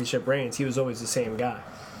hardcore championship reigns, he was always the same guy.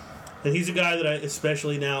 And he's a guy that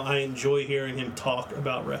especially now, I enjoy hearing him talk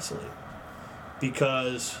about wrestling.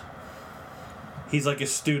 Because he's like a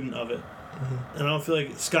student of it. And I don't feel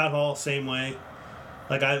like Scott Hall, same way.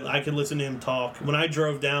 Like, I could listen to him talk. When I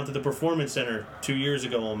drove down to the Performance Center 2 years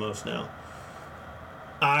ago almost now,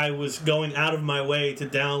 I was going out of my way to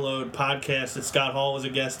download podcasts that Scott Hall was a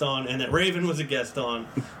guest on and that Raven was a guest on,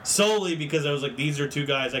 solely because I was like, these are two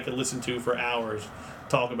guys I could listen to for hours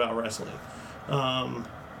talk about wrestling.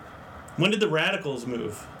 When did the Radicals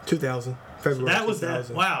move? 2000. February That was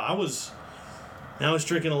 2000. that. Wow, I was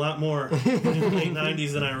drinking a lot more in the late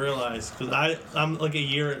 90s than I realized. Because I'm like a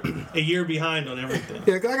year behind on everything.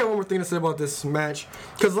 Yeah, I got one more thing to say about this match.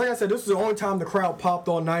 Because like I said, this is the only time the crowd popped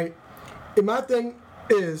all night. And my thing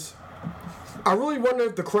is, I really wonder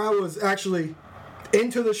if the crowd was actually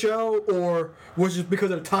into the show or was just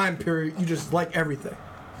because of the time period you just like everything.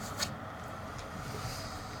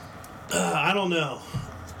 I don't know.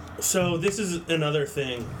 So this is another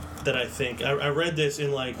thing that I think. I read this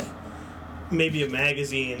in like maybe a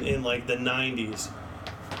magazine in like the 90s.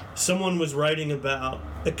 Someone was writing about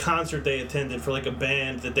a concert they attended for like a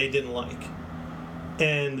band that they didn't like.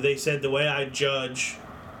 And they said the way I judge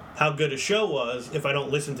how good a show was, if I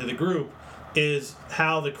don't listen to the group, is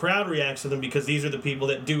how the crowd reacts to them, because these are the people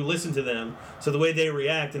that do listen to them. So the way they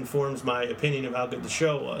react informs my opinion of how good the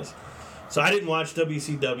show was. So I didn't watch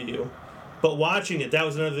WCW, but watching it, that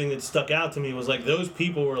was another thing that stuck out to me, was like those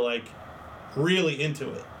people were like really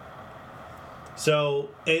into it. So,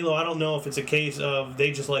 Alo, I don't know if it's a case of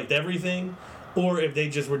they just liked everything, or if they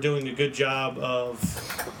just were doing a good job of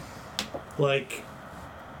like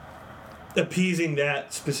appeasing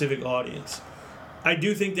that specific audience. I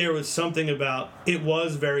do think there was something about it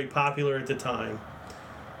was very popular at the time,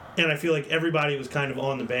 and I feel like everybody was kind of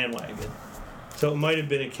on the bandwagon. So it might have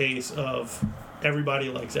been a case of everybody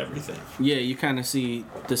likes everything. Yeah, you kind of see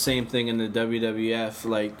the same thing in the WWF.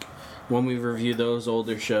 Like, when we review those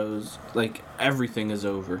older shows, like, everything is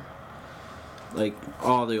over. Like,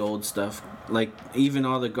 all the old stuff. Like, even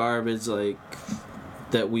all the garbage, like,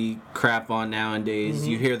 that we crap on nowadays,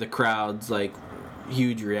 you hear the crowds, like,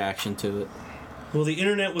 huge reaction to it. Well, the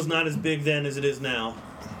internet was not as big then as it is now.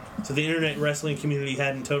 So the internet wrestling community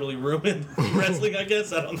hadn't totally ruined wrestling, I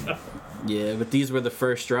guess. I don't know. Yeah, but these were the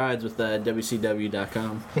first strides with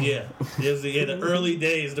WCW.com. Yeah. It was the early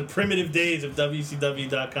days, the primitive days of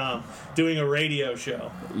WCW.com, doing a radio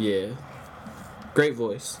show. Yeah. Great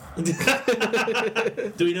voice. Do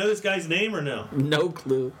we know this guy's name or no? No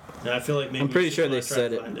clue. I feel like maybe I'm pretty we should sure they try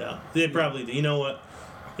said to it. find out. They probably do. You know what?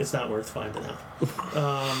 It's not worth finding out.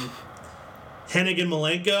 Hennigan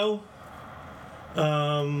Malenko.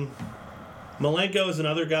 Malenko is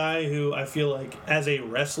another guy who I feel like as a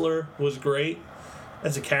wrestler was great.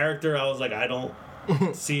 As a character, I was like, I don't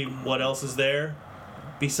see what else is there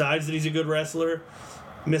besides that he's a good wrestler.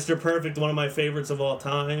 Mr. Perfect, one of my favorites of all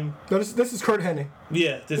time. No, this is Kurt Hennig.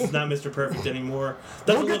 Yeah, this is not Mr. Perfect anymore.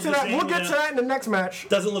 We'll get to that. We'll get to that in the next match.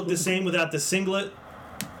 Doesn't look the same without the singlet.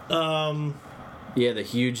 Yeah, the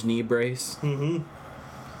huge knee brace. Mm-hmm.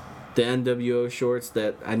 The NWO shorts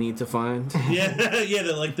that I need to find. Yeah,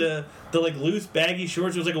 the loose baggy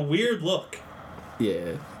shorts. It was like a weird look.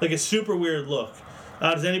 Yeah. Like a super weird look.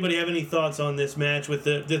 Does anybody have any thoughts on this match with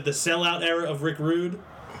the sellout era of Rick Rude?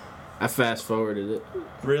 I fast forwarded it.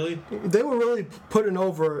 Really? They were really putting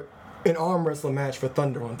over an arm wrestling match for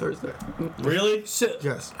Thunder on Thursday. Really? So,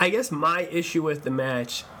 Yes. I guess my issue with the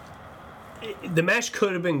match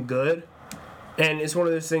could have been good, and it's one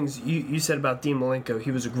of those things you said about Dean Malenko. He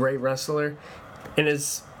was a great wrestler, and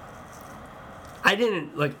I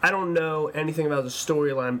don't know anything about the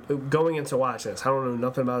storyline going into watch this. I don't know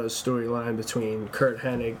nothing about the storyline between Kurt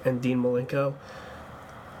Hennig and Dean Malenko,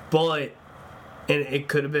 but and it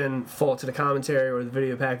could have been fault to the commentary or the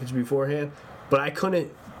video package beforehand, but I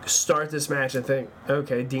couldn't start this match and think,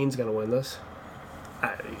 okay, Dean's gonna win this.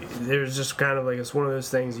 There's just kind of like, it's one of those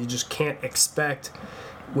things you just can't expect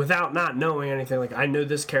without not knowing anything. Like, I know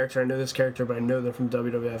this character, but I know they're from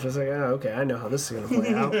WWF. It's like, oh, okay, I know how this is gonna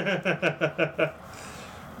play out.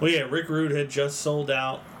 Well, yeah, Rick Rude had just sold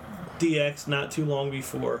out DX not too long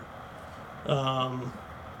before. I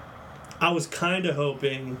was kind of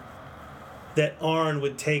hoping that Arn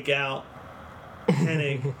would take out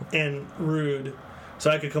Hennig and Rude so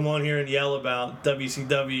I could come on here and yell about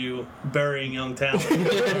WCW burying young talent.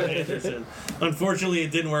 Anderson. Unfortunately,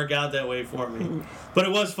 it didn't work out that way for me. But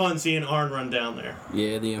it was fun seeing Arn run down there.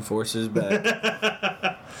 Yeah, the Enforcer's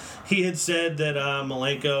back. He had said that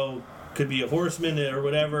Malenko could be a horseman or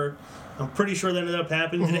whatever. I'm pretty sure that ended up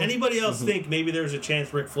happening. Did anybody else think maybe there was a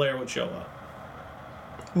chance Ric Flair would show up?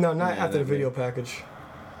 No, not Yeah, after the that'd video package.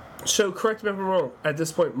 So, correct me if I'm wrong, at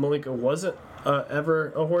this point, Malenko wasn't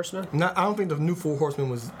ever a horseman? I don't think the new Full Horseman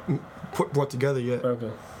was brought together yet.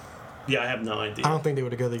 Okay. Yeah, I have no I idea. don't think they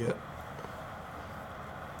were together yet.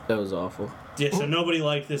 That was awful. Yeah, so nobody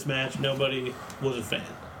liked this match. Nobody was a fan.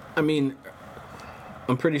 I mean,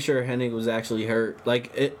 I'm pretty sure Hennig was actually hurt.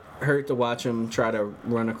 Like, it hurt to watch him try to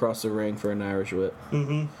run across the ring for an Irish whip.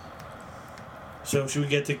 Mm-hmm. So should we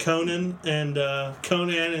get to Conan and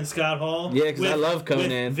Scott Hall? Yeah, 'cause I love Conan.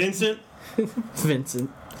 With Vincent. Vincent.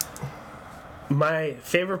 My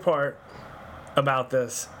favorite part about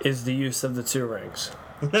this is the use of the two rings.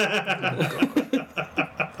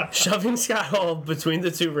 Shoving Scott Hall between the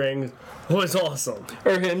two rings was awesome.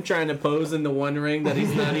 Or him trying to pose in the one ring that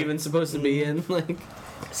he's not even supposed to be in. Like,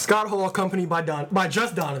 Scott Hall accompanied by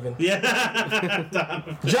Just Donovan. Yeah.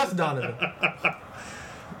 Just Donovan.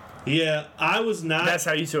 Yeah, I was not. That's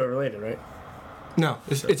how you two are related, right? No,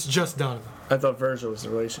 it's Just Donovan. I thought Virgil was the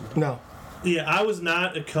relation. No. Yeah, I was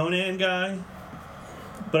not a Conan guy,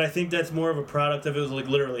 but I think that's more of a product of it. Was like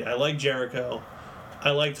literally, I like Jericho,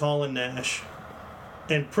 I liked Hall and Nash,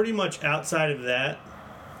 and pretty much outside of that,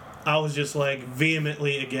 I was just like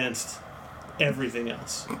vehemently against everything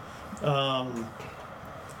else.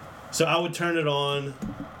 So I would turn it on,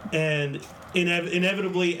 and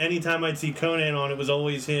inevitably, anytime I'd see Conan on, it was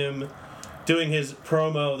always him doing his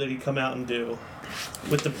promo that he'd come out and do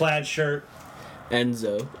with the plaid shirt.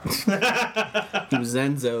 Enzo. He was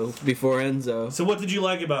Enzo before Enzo. So what did you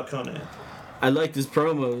like about Conan? I liked his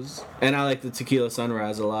promos, and I liked the Tequila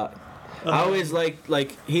Sunrise a lot. I always liked,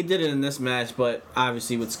 he did it in this match, but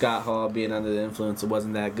obviously with Scott Hall being under the influence, it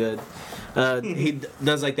wasn't that good. He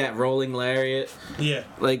does, like, that rolling lariat. Yeah.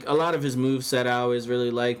 Like, a lot of his moveset I always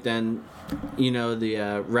really liked, and, you know,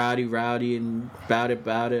 the rowdy and bout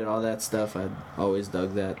it, all that stuff, I always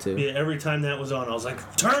dug that, too. Yeah, every time that was on, I was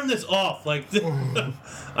like, turn this off! Like,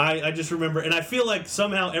 I just remember, and I feel like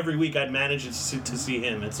somehow every week I'd manage to see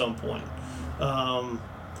him at some point. God,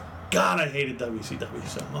 I hated WCW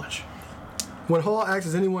so much. When Hall asks,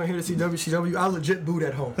 is anyone here to see WCW, I legit booed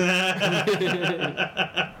at home.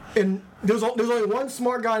 And there's only one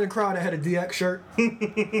smart guy in the crowd that had a DX shirt.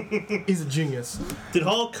 He's a genius. Did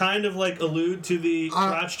Hall kind of like allude to the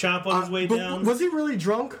crotch chop on his way but down? Was he really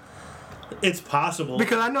drunk? It's possible.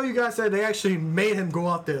 Because I know you guys said they actually made him go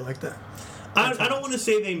out there like that. I don't want to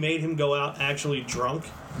say they made him go out actually drunk.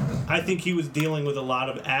 I think he was dealing with a lot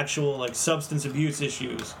of actual like substance abuse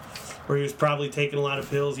issues, where he was probably taking a lot of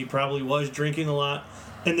pills. He probably was drinking a lot,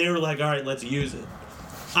 and they were like, "All right, let's use it."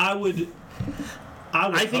 I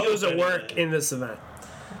think it was a work in this event.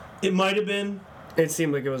 It might have been. It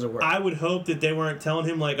seemed like it was a work. I would hope that they weren't telling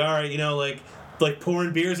him like, "All right, you know, like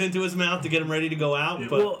pouring beers into his mouth to get him ready to go out."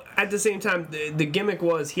 But well, at the same time, the gimmick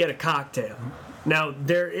was he had a cocktail. Now,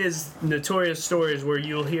 there is notorious stories where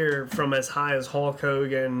you'll hear from as high as Hulk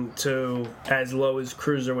Hogan to as low as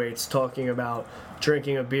cruiserweights talking about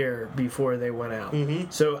drinking a beer before they went out. Mm-hmm.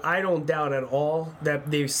 So I don't doubt at all that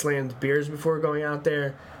they slammed beers before going out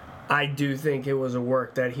there. I do think it was a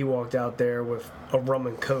work that he walked out there with a rum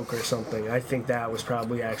and coke or something. I think that was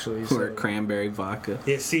probably actually Or cranberry vodka.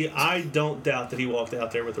 Yeah, see, I don't doubt that he walked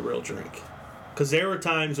out there with a real drink. Because there were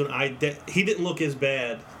times when he didn't look as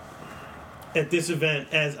bad at this event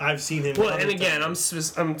as I've seen him. Well, and again, I'm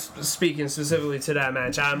speaking specifically to that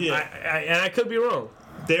match. And I could be wrong.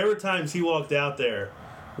 There were times he walked out there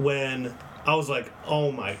when I was like,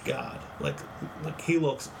 oh my God. Like he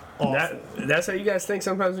looks awful. That's how you guys think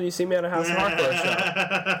sometimes when you see me at a House of Hardcore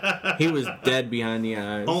show. He was dead behind the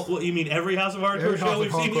eyes. Oh, well, you mean every House of Hardcore show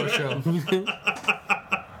we've seen you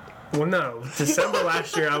at? Well, no. December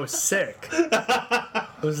last year, I was sick.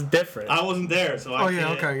 It was different. I wasn't there, so I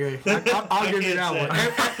can't. Okay, yeah. I'll give you that one.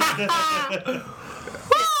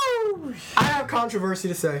 Woo! I have controversy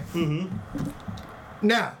to say. Mm-hmm.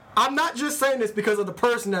 Now, I'm not just saying this because of the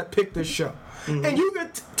person that picked this show. Mm-hmm. And you can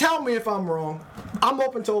tell me if I'm wrong. I'm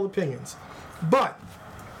open to all opinions. But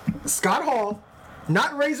Scott Hall,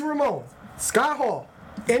 not Razor Ramon, Scott Hall,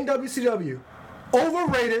 NWCW,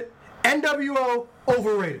 overrated, NWO,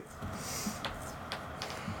 overrated.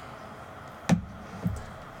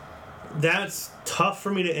 That's tough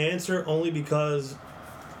for me to answer only because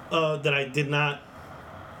that I did not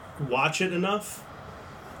watch it enough.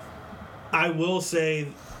 I will say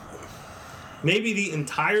maybe the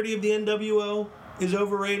entirety of the NWO is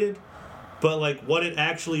overrated, but like what it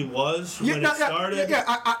actually was when it started.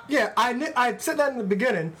 I said that in the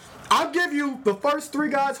beginning. I'll give you the first three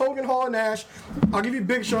guys, Hogan, Hall, and Nash. I'll give you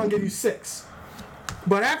Big Show and give you 6.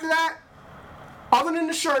 But after that, other than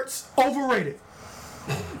the shirts, overrated.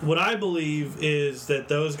 What I believe is that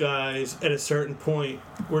those guys at a certain point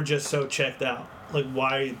were just so checked out. Like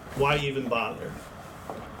why even bother?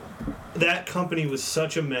 That company was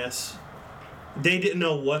such a mess. They didn't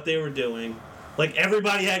know what they were doing. Like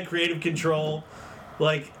everybody had creative control.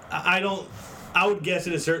 Like I would guess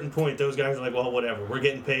at a certain point those guys are like, well, whatever. We're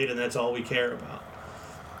getting paid and that's all we care about.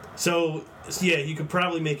 So yeah, you could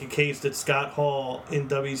probably make a case that Scott Hall in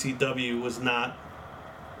WCW was not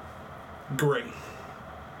great.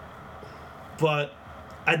 But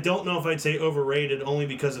I don't know if I'd say overrated only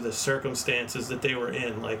because of the circumstances that they were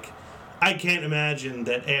in. Like, I can't imagine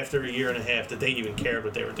that after a year and a half that they even cared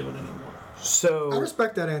what they were doing anymore. So I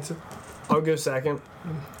respect that answer. I'll go second.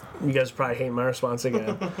 You guys probably hate my response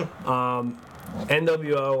again.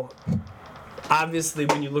 NWO, obviously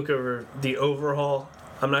when you look over the overhaul,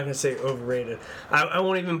 I'm not going to say overrated. I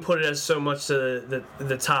won't even put it as so much to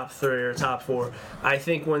the top 3 or top 4. I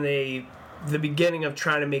think when the beginning of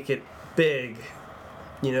trying to make it big,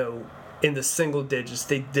 you know, in the single digits,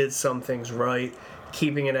 they did some things right,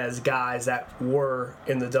 keeping it as guys that were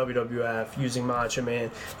in the WWF, using Macho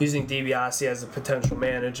Man, using DiBiase as a potential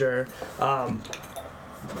manager,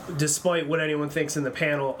 despite what anyone thinks in the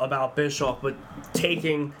panel about Bischoff, but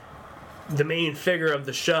taking the main figure of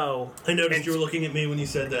the show. I noticed you were looking at me when you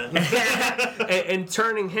said that. and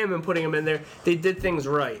turning him and putting him in there, they did things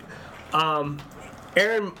right.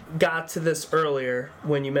 Aaron got to this earlier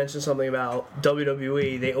when you mentioned something about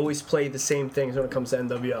WWE. They always play the same things when it comes to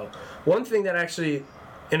NWO. One thing that actually,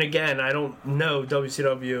 and again, I don't know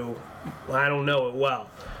WCW, I don't know it well.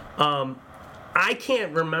 I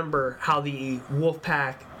can't remember how the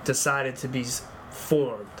Wolfpack decided to be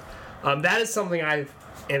formed. That is something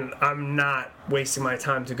and I'm not wasting my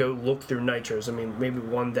time to go look through Nitros. I mean, maybe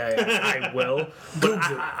one day I will. But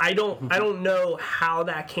I don't know how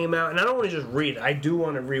that came out, and I don't want to just read it. I do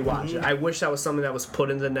want to rewatch it. I wish that was something that was put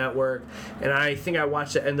in the network, and I think I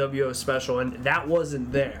watched the NWO special, and that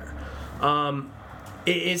wasn't there.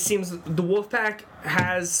 It seems the Wolfpack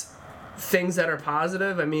has things that are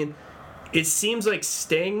positive. I mean, it seems like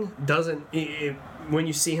Sting doesn't... when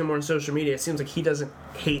you see him on social media, it seems like he doesn't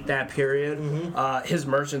hate that period. Mm-hmm. His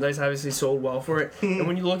merchandise obviously sold well for it. And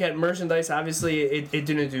when you look at merchandise, obviously it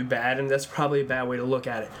didn't do bad, and that's probably a bad way to look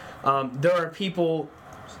at it. There are people...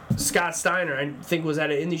 Scott Steiner, I think, was at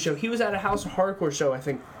an indie show. He was at a House of Hardcore show, I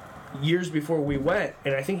think, years before we went,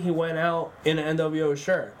 and I think he went out in an NWO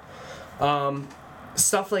shirt.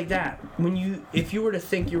 Stuff like that. If you were to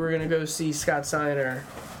think you were going to go see Scott Steiner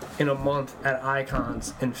in a month at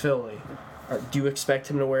Icons in Philly, do you expect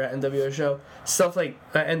him to wear an NWO show? Stuff like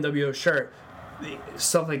an NWO shirt,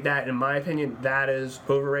 stuff like that, in my opinion, that is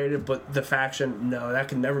overrated. But the faction, no, that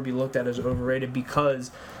can never be looked at as overrated, because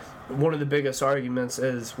one of the biggest arguments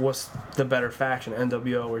is what's the better faction,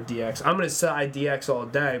 NWO or DX? I'm going to side DX all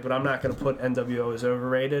day, but I'm not going to put NWO as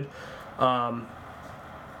overrated.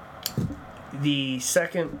 The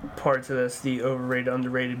second part to this, the overrated,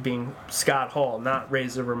 underrated, being Scott Hall, not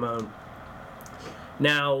Razor Ramon.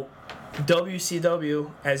 Now,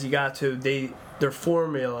 WCW, as you got to, their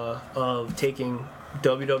formula of taking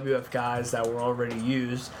WWF guys that were already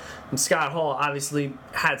used. And Scott Hall obviously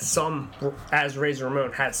had some, as Razor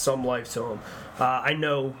Ramon, had some life to him. I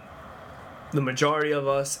know the majority of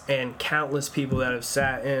us and countless people that have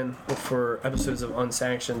sat in for episodes of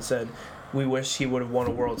Unsanctioned said we wish he would have won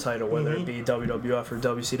a world title, whether it be WWF or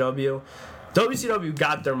WCW. WCW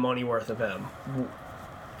got their money worth of him.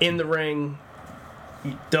 In the ring,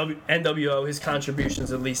 NWO, his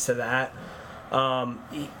contributions at least to that.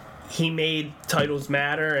 He made titles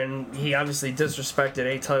matter, and he obviously disrespected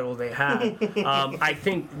a title they had. I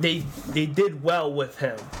think they did well with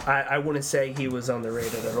him. I wouldn't say he was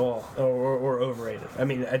underrated at all or overrated. I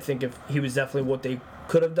mean, I think if he was definitely what they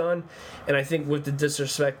could have done, and I think with the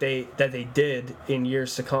disrespect that they did in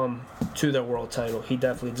years to come to their world title, he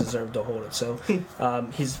definitely deserved to hold it. So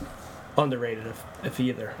he's underrated if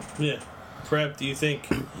either. Yeah. Prep, do you think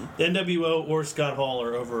NWO or Scott Hall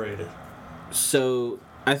are overrated? So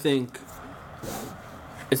I think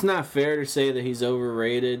it's not fair to say that he's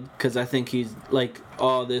overrated, because I think he's like,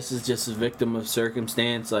 oh, this is just a victim of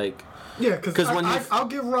circumstance. Like, yeah, because I'll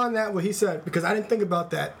give Ron that what he said, because I didn't think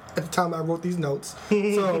about that at the time I wrote these notes.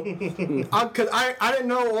 So, because I didn't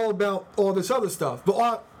know all about all this other stuff,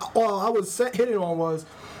 but all I was hitting on was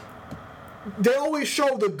they always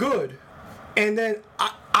show the good, and then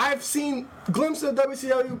I've seen glimpses of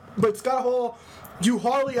WCW, but Scott Hall, you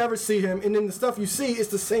hardly ever see him, and then the stuff you see is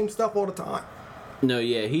the same stuff all the time. No,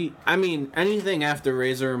 yeah, I mean, anything after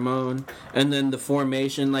Razor Ramon and then the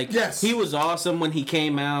formation, like, yes, he was awesome when he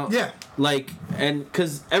came out. Yeah. Like, and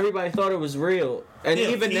because everybody thought it was real. And yeah,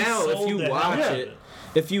 even now, if you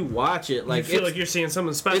watch it, like, you feel like you're seeing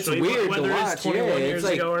something special. It's weird whether to watch, it's 21 years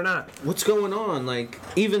like, ago or not. What's going on? Like,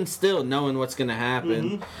 even still knowing what's going to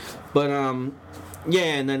happen. But, yeah,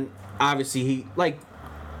 and then obviously he, like,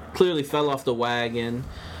 clearly fell off the wagon.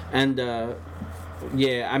 And,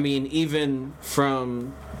 yeah, I mean, even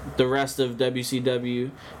from the rest of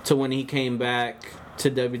WCW to when he came back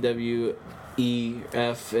to WWEF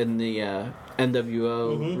in the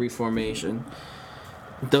NWO reformation,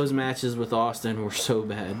 those matches with Austin were so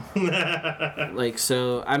bad. Like,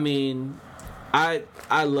 so, I mean, I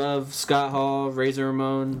love Scott Hall, Razor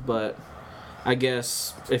Ramon, but I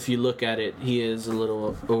guess if you look at it, he is a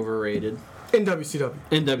little overrated. In WCW.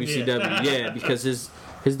 In WCW, yeah, because his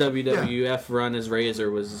WWF run as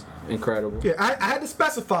Razor was incredible. Yeah, I had to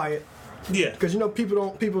specify it. Yeah. Because,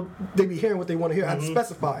 people they be hearing what they want to hear. I had to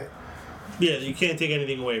specify it. Yeah, you can't take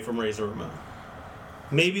anything away from Razor Ramon.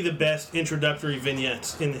 Maybe the best introductory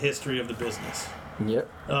vignettes in the history of the business. Yep.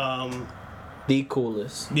 The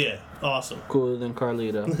coolest. Yeah, awesome. Cooler than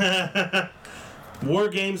Carlito. War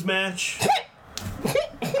Games match.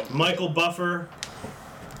 Michael Buffer.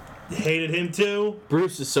 Hated him too.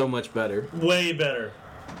 Bruce is so much better. Way better.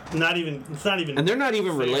 It's not even. And they're not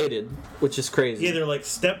even fair. Related, which is crazy. Yeah, they're like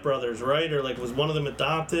stepbrothers, right? Or like, was one of them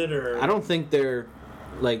adopted? Or I don't think they're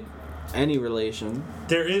like any relation.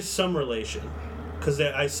 There is some relation, because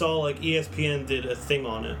I saw like ESPN did a thing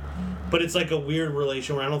on it, but it's like a weird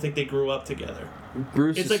relation where I don't think they grew up together.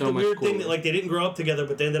 Bruce It's is like so the much weird cooler. thing that like they didn't grow up together,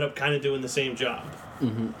 but they ended up kind of doing the same job.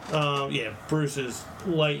 Yeah, Bruce is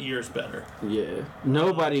light years better. Yeah.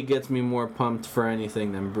 Nobody gets me more pumped for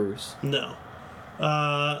anything than Bruce. No.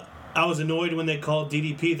 I was annoyed when they called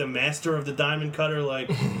DDP the master of the diamond cutter. Like,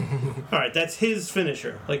 all right, that's his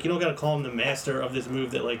finisher. Like, you don't got to call him the master of this move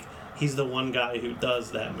that, like, he's the one guy who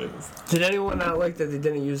does that move. Did anyone not like that they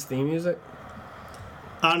didn't use theme music?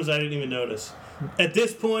 Honestly, I didn't even notice. At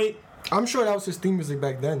this point... I'm sure that was his theme music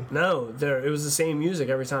back then. No, it was the same music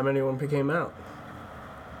every time anyone came out.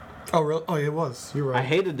 Oh, really? Oh, it was. You're right. I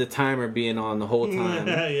hated the timer being on the whole time.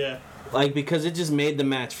 Yeah. Like, because it just made the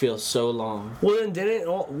match feel so long. Well, then didn't it?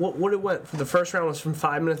 What it went? The first round was from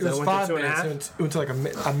 5 minutes. It was then it went 5 to 2.5. minutes. It went to like a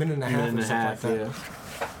minute and a half or something like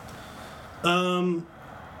that. Yeah.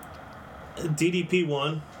 DDP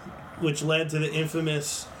won, which led to the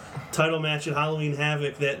infamous title match at Halloween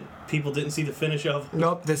Havoc that people didn't see the finish of.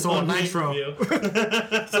 Nope, they saw on Nitro.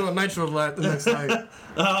 pay-per-view. Saw Nitro the next night.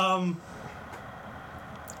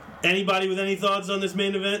 Anybody with any thoughts on this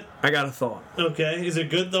main event? I got a thought. Okay. Is it a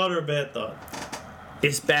good thought or a bad thought?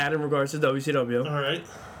 It's bad in regards to WCW. All right.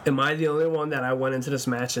 Am I the only one that I went into this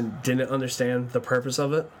match and didn't understand the purpose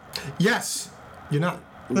of it? Yes, you're not.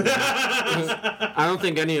 I don't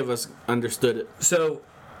think any of us understood it. So,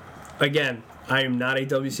 again, I am not a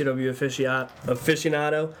WCW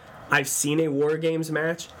aficionado. I've seen a War Games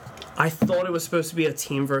match. I thought it was supposed to be a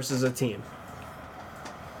team versus a team.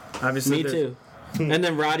 Obviously, Me too. And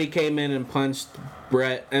then Roddy came in and punched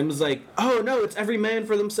Brett and was like, oh no, it's every man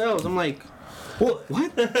for themselves. I'm like, Well,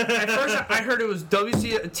 what? at first I heard it was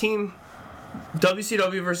WCW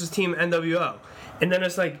versus Team NWO. And then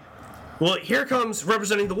it's like, well, here comes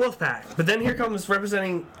representing the Wolfpack, but then here comes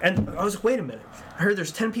representing, and I was like, wait a minute. I heard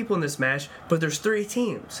there's 10 people in this match, but there's 3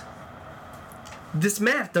 teams. This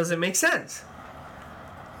math doesn't make sense.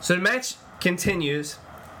 So the match continues,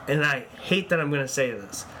 and I hate that I'm going to say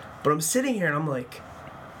this, but I'm sitting here and I'm like,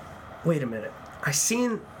 wait a minute. I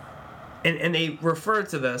seen, and they referred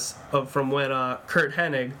to this from when Kurt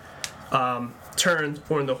Hennig turned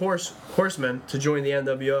on the Horsemen to join the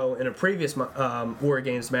NWO in a previous War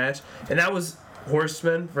Games match, and that was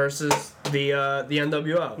Horsemen versus the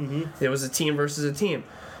NWO. Mm-hmm. It was a team versus a team.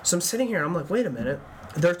 So I'm sitting here and I'm like, wait a minute.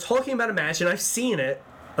 They're talking about a match, and I've seen it,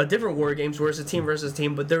 a different War Games where it's a team versus a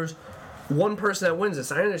team, but there's one person that wins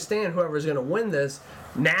this. I understand whoever's going to win this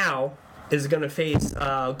now is going to face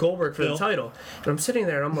Goldberg for the title. And I'm sitting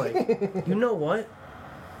there and I'm like, you know what?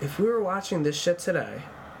 If we were watching this shit today,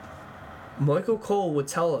 Michael Cole would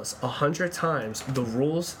tell us 100 times the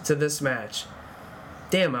rules to this match.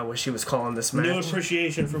 Damn, I wish he was calling this match. New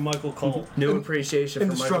appreciation for Michael Cole. New appreciation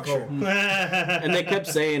for Michael Cole. And they kept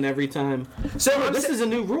saying every time, so this is a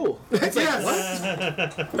new rule. It's like,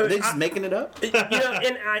 what? Are they just making it up? You know,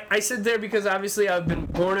 and I said there because obviously I've been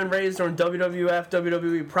born and raised on WWF,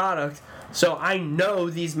 WWE product, so I know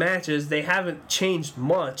these matches, they haven't changed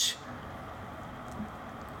much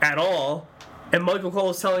at all. And Michael Cole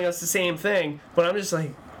is telling us the same thing, but I'm just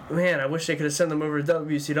like, man, I wish they could have sent them over to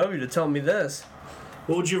WCW to tell me this.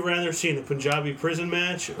 What would you rather see, a Punjabi prison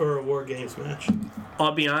match or a War Games match?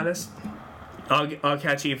 I'll be honest. I'll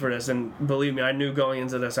catch E for this, and believe me, I knew going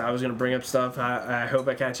into this I was going to bring up stuff. I hope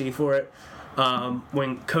I catch E for it.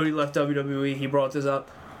 When Cody left WWE, he brought this up.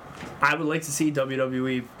 I would like to see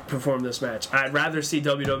WWE perform this match. I'd rather see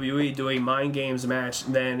WWE do a Mind Games match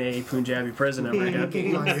than a Punjabi prison ever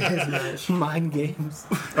again. Mind games.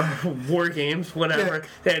 War Games, whatever.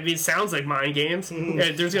 Yeah. It sounds like Mind Games.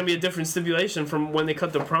 Yeah, there's going to be a different stipulation from when they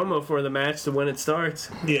cut the promo for the match to when it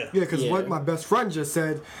starts. Yeah. Yeah, because what my best friend just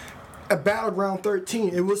said, at Battleground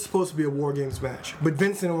 13, it was supposed to be a War Games match, but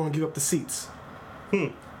Vince didn't want to give up the seats.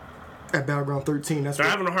 At Battleground 13, they're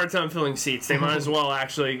having a hard time filling seats. They might as well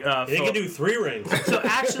actually. They can do 3 rings. So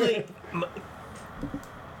actually,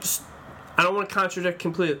 I don't want to contradict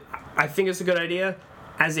completely. I think it's a good idea.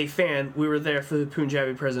 As a fan, we were there for the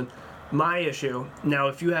Punjabi prison. My issue now,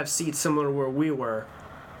 if you have seats similar to where we were,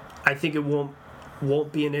 I think it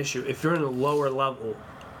won't be an issue. If you're in a lower level,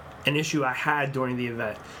 an issue I had during the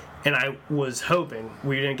event, and I was hoping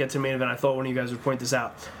we didn't get to the main event. I thought one of you guys would point this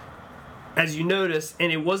out. As you notice, and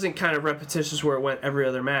it wasn't kind of repetitious where it went every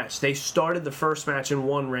other match. They started the first match in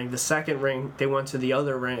one ring. The second ring, they went to the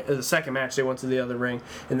other ring. The second match, they went to the other ring,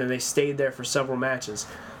 and then they stayed there for several matches.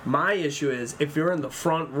 My issue is if you're in the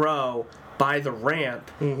front row by the ramp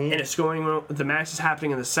and it's going on, the match is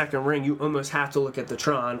happening in the second ring, you almost have to look at the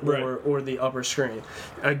Tron or the upper screen.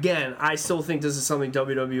 Again, I still think this is something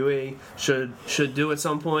WWE should do at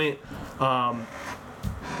some point.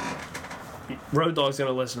 Road Dogg's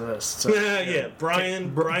gonna listen to this. So. Yeah.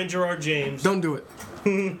 Brian Gerard James. Don't do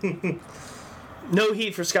it. No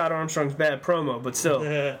heat for Scott Armstrong's bad promo, but still,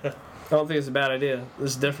 I don't think it's a bad idea.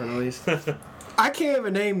 This is different, at least. I can't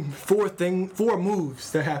even name 4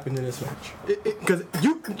 moves that happened in this match because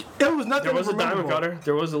it was nothing. There was a diamond cutter.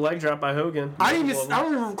 There was a leg drop by Hogan. I don't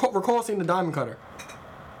even recall seeing the diamond cutter.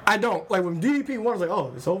 I don't. Like when DDP won, I was like,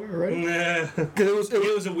 "Oh, it's over already." Because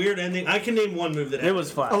it was a weird ending. I can name one move that happened. It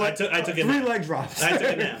was flat. I took a 3 nap. leg drops. I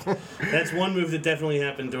took a nap. That's one move that definitely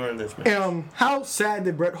happened during this match. How sad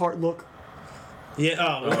did Bret Hart look?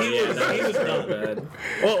 Yeah. He was done. Bad.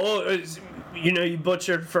 Well, you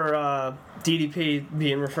butchered for DDP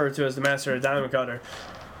being referred to as the master of diamond cutter.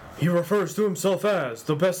 He refers to himself as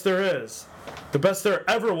the best there is, the best there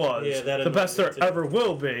ever was, the best there ever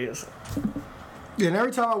will be. Yeah, and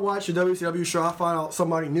every time I watch a WCW show, I find out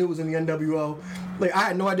somebody new was in the NWO. Like, I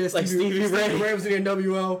had no idea Stevie Ray was in the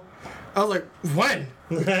NWO. I was like, when?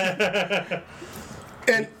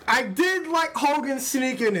 And I did like Hogan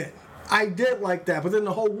sneaking in. I did like that. But then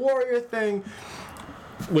the whole Warrior thing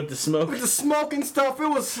With the smoke. with the smoking stuff, it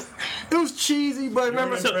was cheesy. But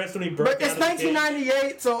remember, Impressed when he broke but it's out of the cage?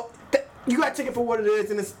 1998, so you gotta take it for what it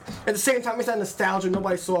is. And it's, at the same time, it's that nostalgia.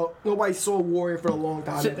 Nobody saw Warrior for a long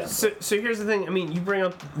time. So here's the thing. I mean, you bring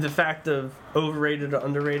up the fact of overrated or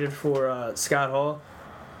underrated for Scott Hall.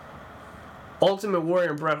 Ultimate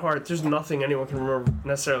Warrior and Bret Hart, there's nothing anyone can remember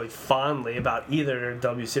necessarily fondly about either their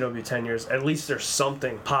WCW tenures. At least there's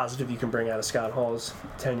something positive you can bring out of Scott Hall's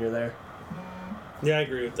tenure there. Yeah, I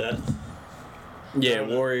agree with that. Yeah,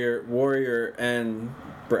 Warrior and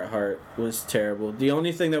Bret Hart was terrible. The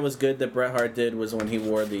only thing that was good that Bret Hart did was when he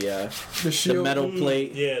wore the shield. metal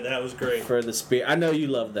plate Yeah, that was great. for the spear. I know you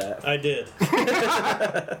love that. I did.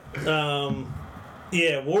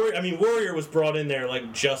 Yeah, Warrior was brought in there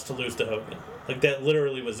like just to lose to Hogan. Like that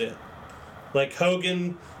literally was it. Like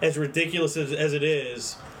Hogan, as ridiculous as it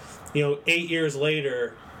is, 8 years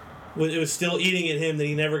later, it was still eating at him that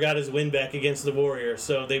he never got his win back against the Warrior.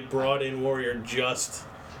 So they brought in Warrior just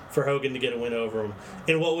for Hogan to get a win over him.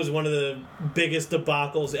 And what was one of the biggest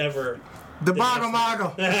debacles ever.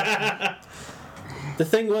 Debacle. The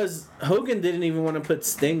thing was, Hogan didn't even want to put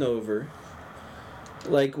Sting over.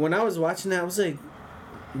 Like, when I was watching that, I was like,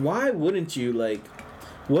 why wouldn't you? Like,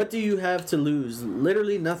 what do you have to lose?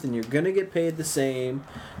 Literally nothing. You're going to get paid the same.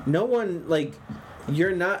 No one, like,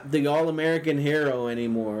 you're not the All-American hero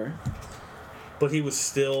anymore. But he was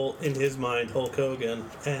still, in his mind, Hulk Hogan,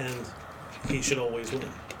 and he should always win.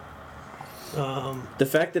 The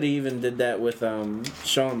fact that he even did that with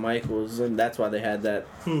Shawn Michaels, and that's why they had that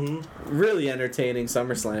really entertaining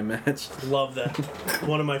SummerSlam match. Love that.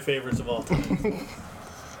 One of my favorites of all time.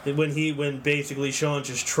 When basically Shawn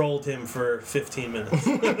just trolled him for 15 minutes.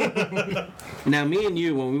 Now, me and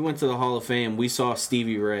you, when we went to the Hall of Fame, we saw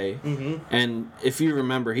Stevie Ray. And if you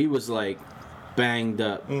remember, he was like banged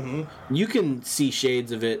up. You can see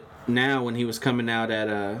shades of it now when he was coming out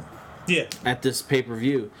at this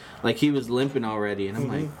pay-per-view. Like, he was limping already, and I'm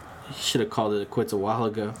like, he should have called it quits a while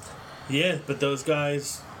ago. Yeah, but those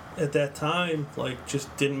guys at that time, like,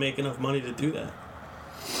 just didn't make enough money to do that.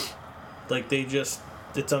 Like,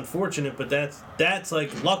 it's unfortunate, but that's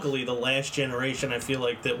like, luckily, the last generation, I feel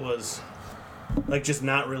like, that was, like, just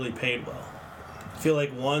not really paid well. I feel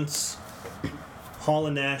like once Hall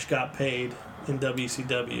and Nash got paid in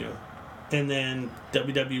WCW, and then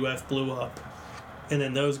WWF blew up, and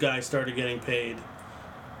then those guys started getting paid,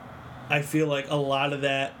 I feel like a lot of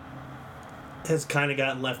that has kind of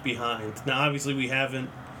gotten left behind. Now, obviously, we haven't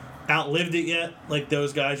outlived it yet. Like,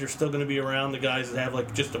 those guys are still going to be around, the guys that have,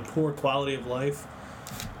 like, just a poor quality of life.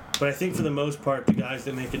 But I think for the most part, the guys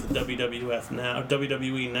that make it to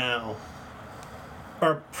WWE now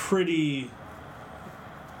are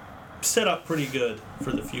set up pretty good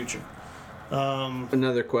for the future.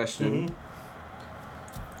 Another question.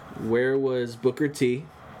 Where was Booker T?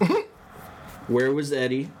 Where was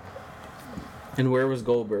Eddie? And where was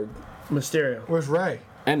Goldberg? Mysterio. Where's Ray?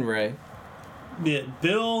 And Ray. Yeah,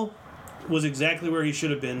 Bill was exactly where he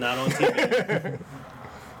should have been, not on TV.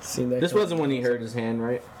 This wasn't when he hurt his hand,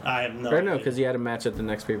 right? I have no Or no, idea. because he had a match at the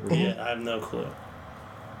next pay-per-view. Yeah, I have no clue.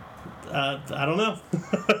 I don't know.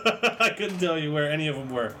 I couldn't tell you where any of them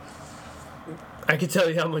were. I can tell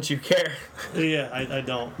you how much you care. Yeah, I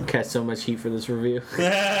don't. Catch so much heat for this review.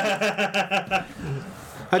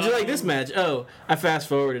 How'd you like this match? Oh, I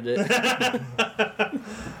fast-forwarded it.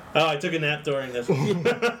 Oh, I took a nap during this one.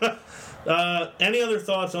 Any other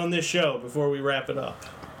thoughts on this show before we wrap it up?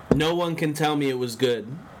 No one can tell me it was good.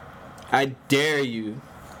 I dare you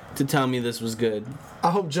to tell me this was good.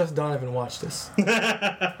 I hope Just Donovan watched this.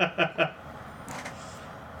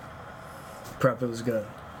 Prep, it was good.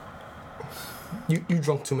 You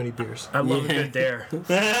drunk too many beers. I love Yeah. a good dare. I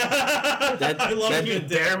love that, you.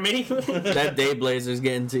 Dare me? that day blazer's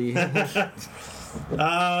getting to you.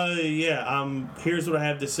 Here's what I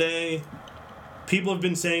have to say. People have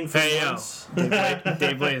been saying for months.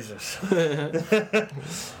 Dave Blazers.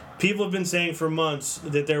 People have been saying for months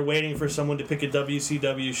that they're waiting for someone to pick a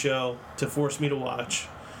WCW show to force me to watch.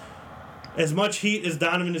 As much heat as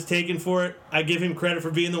Donovan has taken for it, I give him credit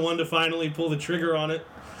for being the one to finally pull the trigger on it.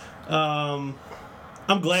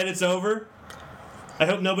 I'm glad it's over. I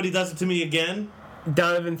hope nobody does it to me again.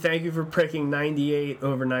 Donovan, thank you for picking 98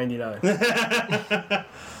 over 99.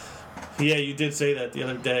 Yeah, you did say that the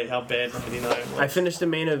other day, how bad 99 was. I finished the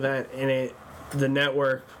main event, and the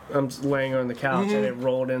network, I'm just laying on the couch, and it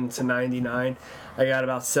rolled into 99. I got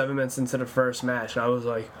about 7 minutes into the first match, and I was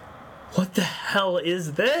like, what the hell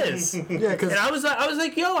is this? Yeah, because And I was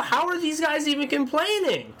like, yo, how are these guys even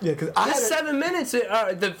complaining? I had This 7 minutes,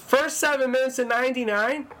 the first 7 minutes of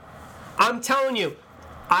 99, I'm telling you,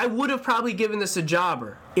 I would have probably given this a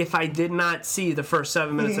jobber if I did not see the first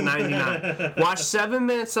 7 minutes of 99. Watch 7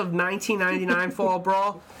 minutes of 1999 Fall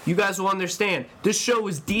Brawl. You guys will understand. This show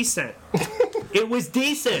was decent. It was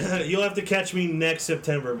decent. You'll have to catch me next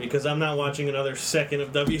September because I'm not watching another second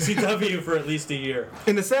of WCW for at least a year.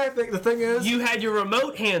 And the thing is, You had your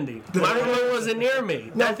remote handy. My remote wasn't near me.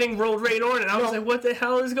 That thing rolled right on, and I was like, what the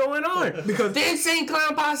hell is going on? Because- the Insane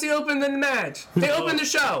Clown Posse opened the match. They opened the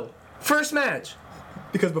show. First match.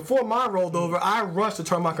 because before mine rolled over, I rushed to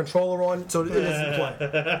turn my controller on so it doesn't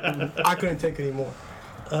play. I couldn't take it anymore.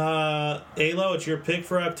 Alo, it's your pick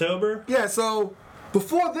for October? Yeah, so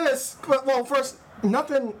before this, well, first,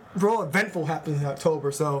 nothing real eventful happens in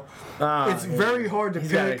October, so it's very hard to He's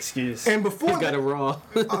pick. got an excuse. And before He's got a Raw.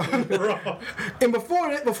 and before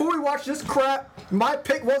we watched this crap, my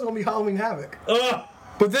pick was gonna be Halloween Havoc.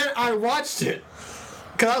 But then I watched it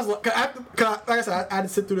because I was like I said, I had to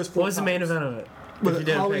sit through this. What was the main event of it? Was If it you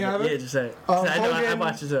didn't Halloween pick it. Havoc? Yeah, just say it. 'Cause I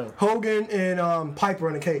watched it too. Hogan and Piper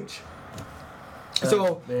in a cage.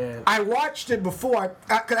 So man. I watched it before.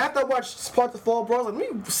 Cause after I watched Spark the Fall Brawl, I was like,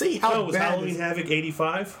 let me see how Oh, was bad Halloween this is. Havoc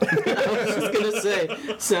 85? I was just gonna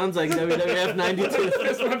say, sounds like WWF 92.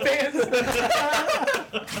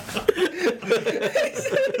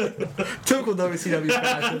 Typical WCW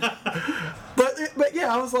passion. But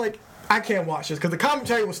yeah, I was like, I can't watch this because the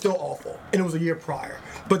commentary was still awful, and it was a year prior.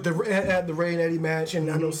 But it had the Ray and Eddie match, and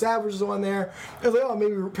I know Savage was on there. I was like, oh,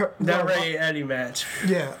 maybe That Ray Eddie match.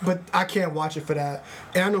 yeah, but I can't watch it for that.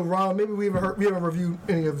 And I know Ron, maybe we haven't reviewed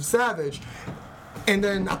any of Savage. And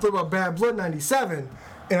then I thought about Bad Blood '97,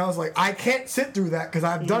 and I was like, I can't sit through that because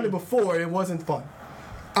I've done it before and it wasn't fun.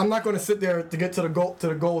 I'm not going to sit there to get to the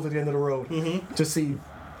goals at the end of the road to see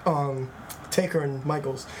Taker and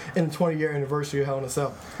Michaels in the 20-year anniversary of Hell in a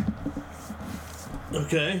Cell.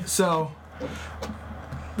 Okay. So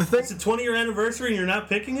the thing, It's a 20-year anniversary and you're not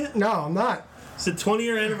picking it? no, I'm not. It's the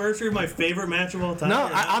 20-year anniversary of my favorite match of all time. No,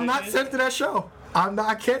 You're I'm not picking it? sent to that show.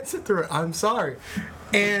 I can't sit through it. I'm sorry.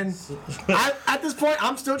 And at this point,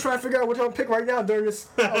 I'm still trying to figure out which one to pick right now during this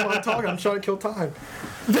while I'm talking. I'm trying to kill time.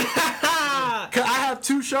 'Cause I have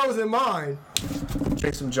two shows in mind.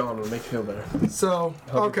 Drink some John will make you feel better. So,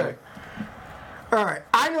 okay. All right.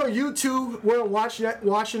 I know you two weren't watching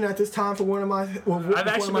at this time for one of my. I've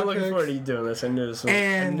actually been looking forward to you doing this. I knew this.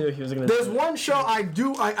 And I knew he was going to. there's one show I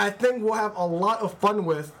think we'll have a lot of fun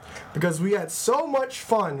with because we had so much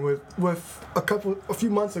fun with a few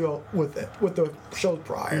months ago with the shows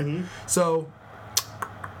prior. So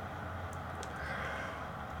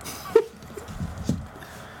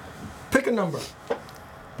pick a number.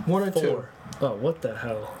 1 or 2. 4. Oh, what the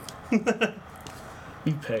hell?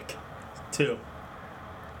 You pick. 2.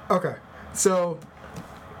 Okay. So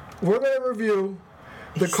we're gonna review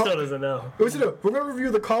the He still doesn't know. We're gonna review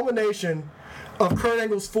the culmination of Kurt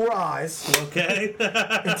Angle's 4 eyes. Okay.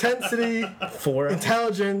 Intensity, 4.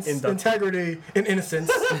 intelligence, integrity, and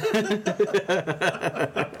innocence.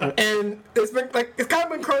 And it's kind of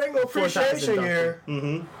been Kurt Angle appreciation 4,000 year.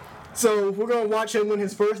 So we're gonna watch him win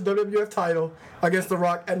his first WWF title against The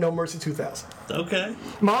Rock at No Mercy 2000. Okay.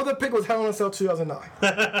 My other pick was Hell in a Cell 2009.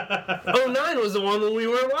 09 was the one that we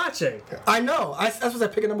were watching. I know. That's what I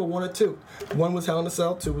picked number 1 or 2. 1 was Hell in a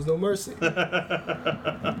Cell, 2 was No Mercy.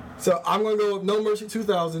 So I'm gonna go with No Mercy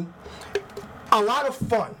 2000. A lot of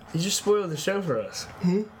fun. You just spoiled the show for us.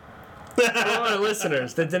 All our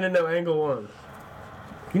listeners that didn't know Angle 1.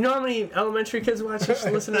 You know how many elementary kids watch this,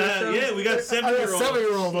 listen to this show? Yeah, we got I got a 7-year-olds.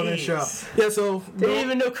 7-year-old on this show. Yeah, so They didn't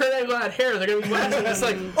even know Kurt Angle had hair. They're gonna be watching this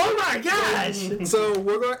like, oh my gosh! So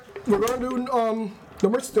we're gonna do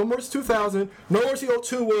No Mercy 2000. No Mercy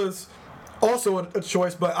 02 was also a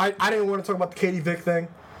choice, but I didn't want to talk about the Katie Vick thing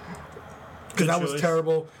because that was choice.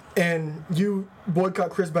 terrible. And you boycott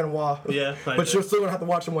Chris Benoit. Yeah, I but did. you're still gonna have to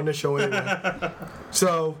watch him on this show anyway.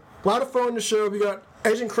 So a lot of fun on the show. We got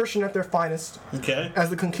Edge and Christian at their finest Okay. as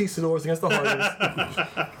the Conquistadors against the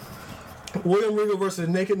Hardys. William Regal versus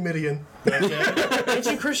Naked Midian. Okay.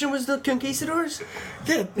 Ancient Christian was the Conquistadors?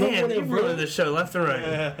 Yeah, Man, you ruined this show left and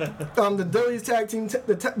right. the Dudley's tag team,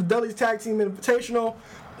 the Dudley's tag team invitational.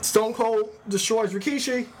 Stone Cold destroys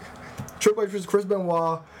Rikishi. Triple H versus Chris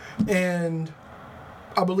Benoit, and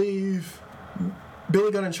I believe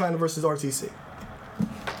Billy Gunn and China versus RTC.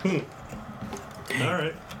 All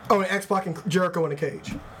right. Oh, and X-Pac and Jericho in a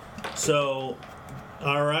cage. So,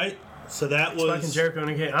 all right. So that Fucking was Jericho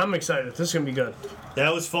and Kane. I'm excited. This is gonna be good.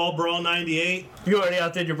 Fall Brawl 98. You already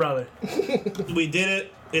outdid your brother. We did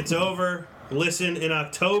it. It's over. Listen in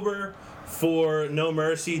October for No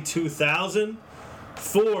Mercy 2000.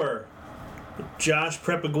 For Josh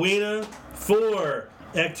Prepaguina. For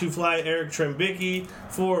Ek2Fly Eric Trembicki.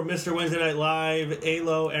 For Mr. Wednesday Night Live,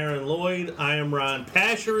 Alo Aaron Lloyd. I am Ron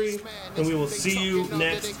Pashery, and we will see you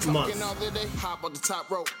next month. Hop on the top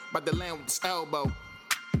rope, about to land with this elbow.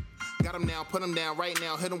 Got him now, put him down right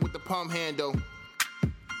now, hit him with the palm handle.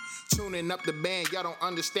 Tuning up the band, y'all don't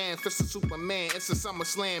understand. Fist of Superman, it's a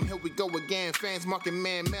SummerSlam. Here we go again. Fans marking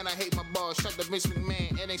man, I hate my balls. Shut the Vince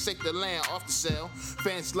McMahon, it ain't safe to land off the cell.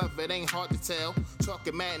 Fans love it, ain't hard to tell.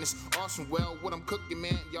 Talking madness, awesome. Well, what I'm cooking,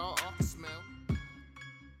 man, y'all off the smell.